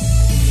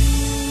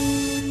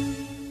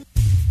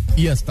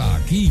 Y hasta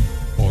aquí,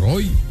 por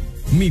hoy,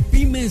 Mi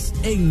Pymes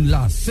en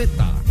la Z.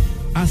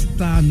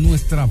 Hasta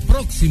nuestra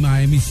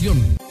próxima emisión.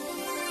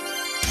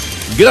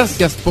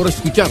 Gracias por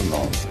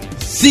escucharnos.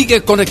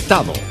 Sigue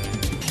conectado.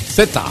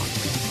 Z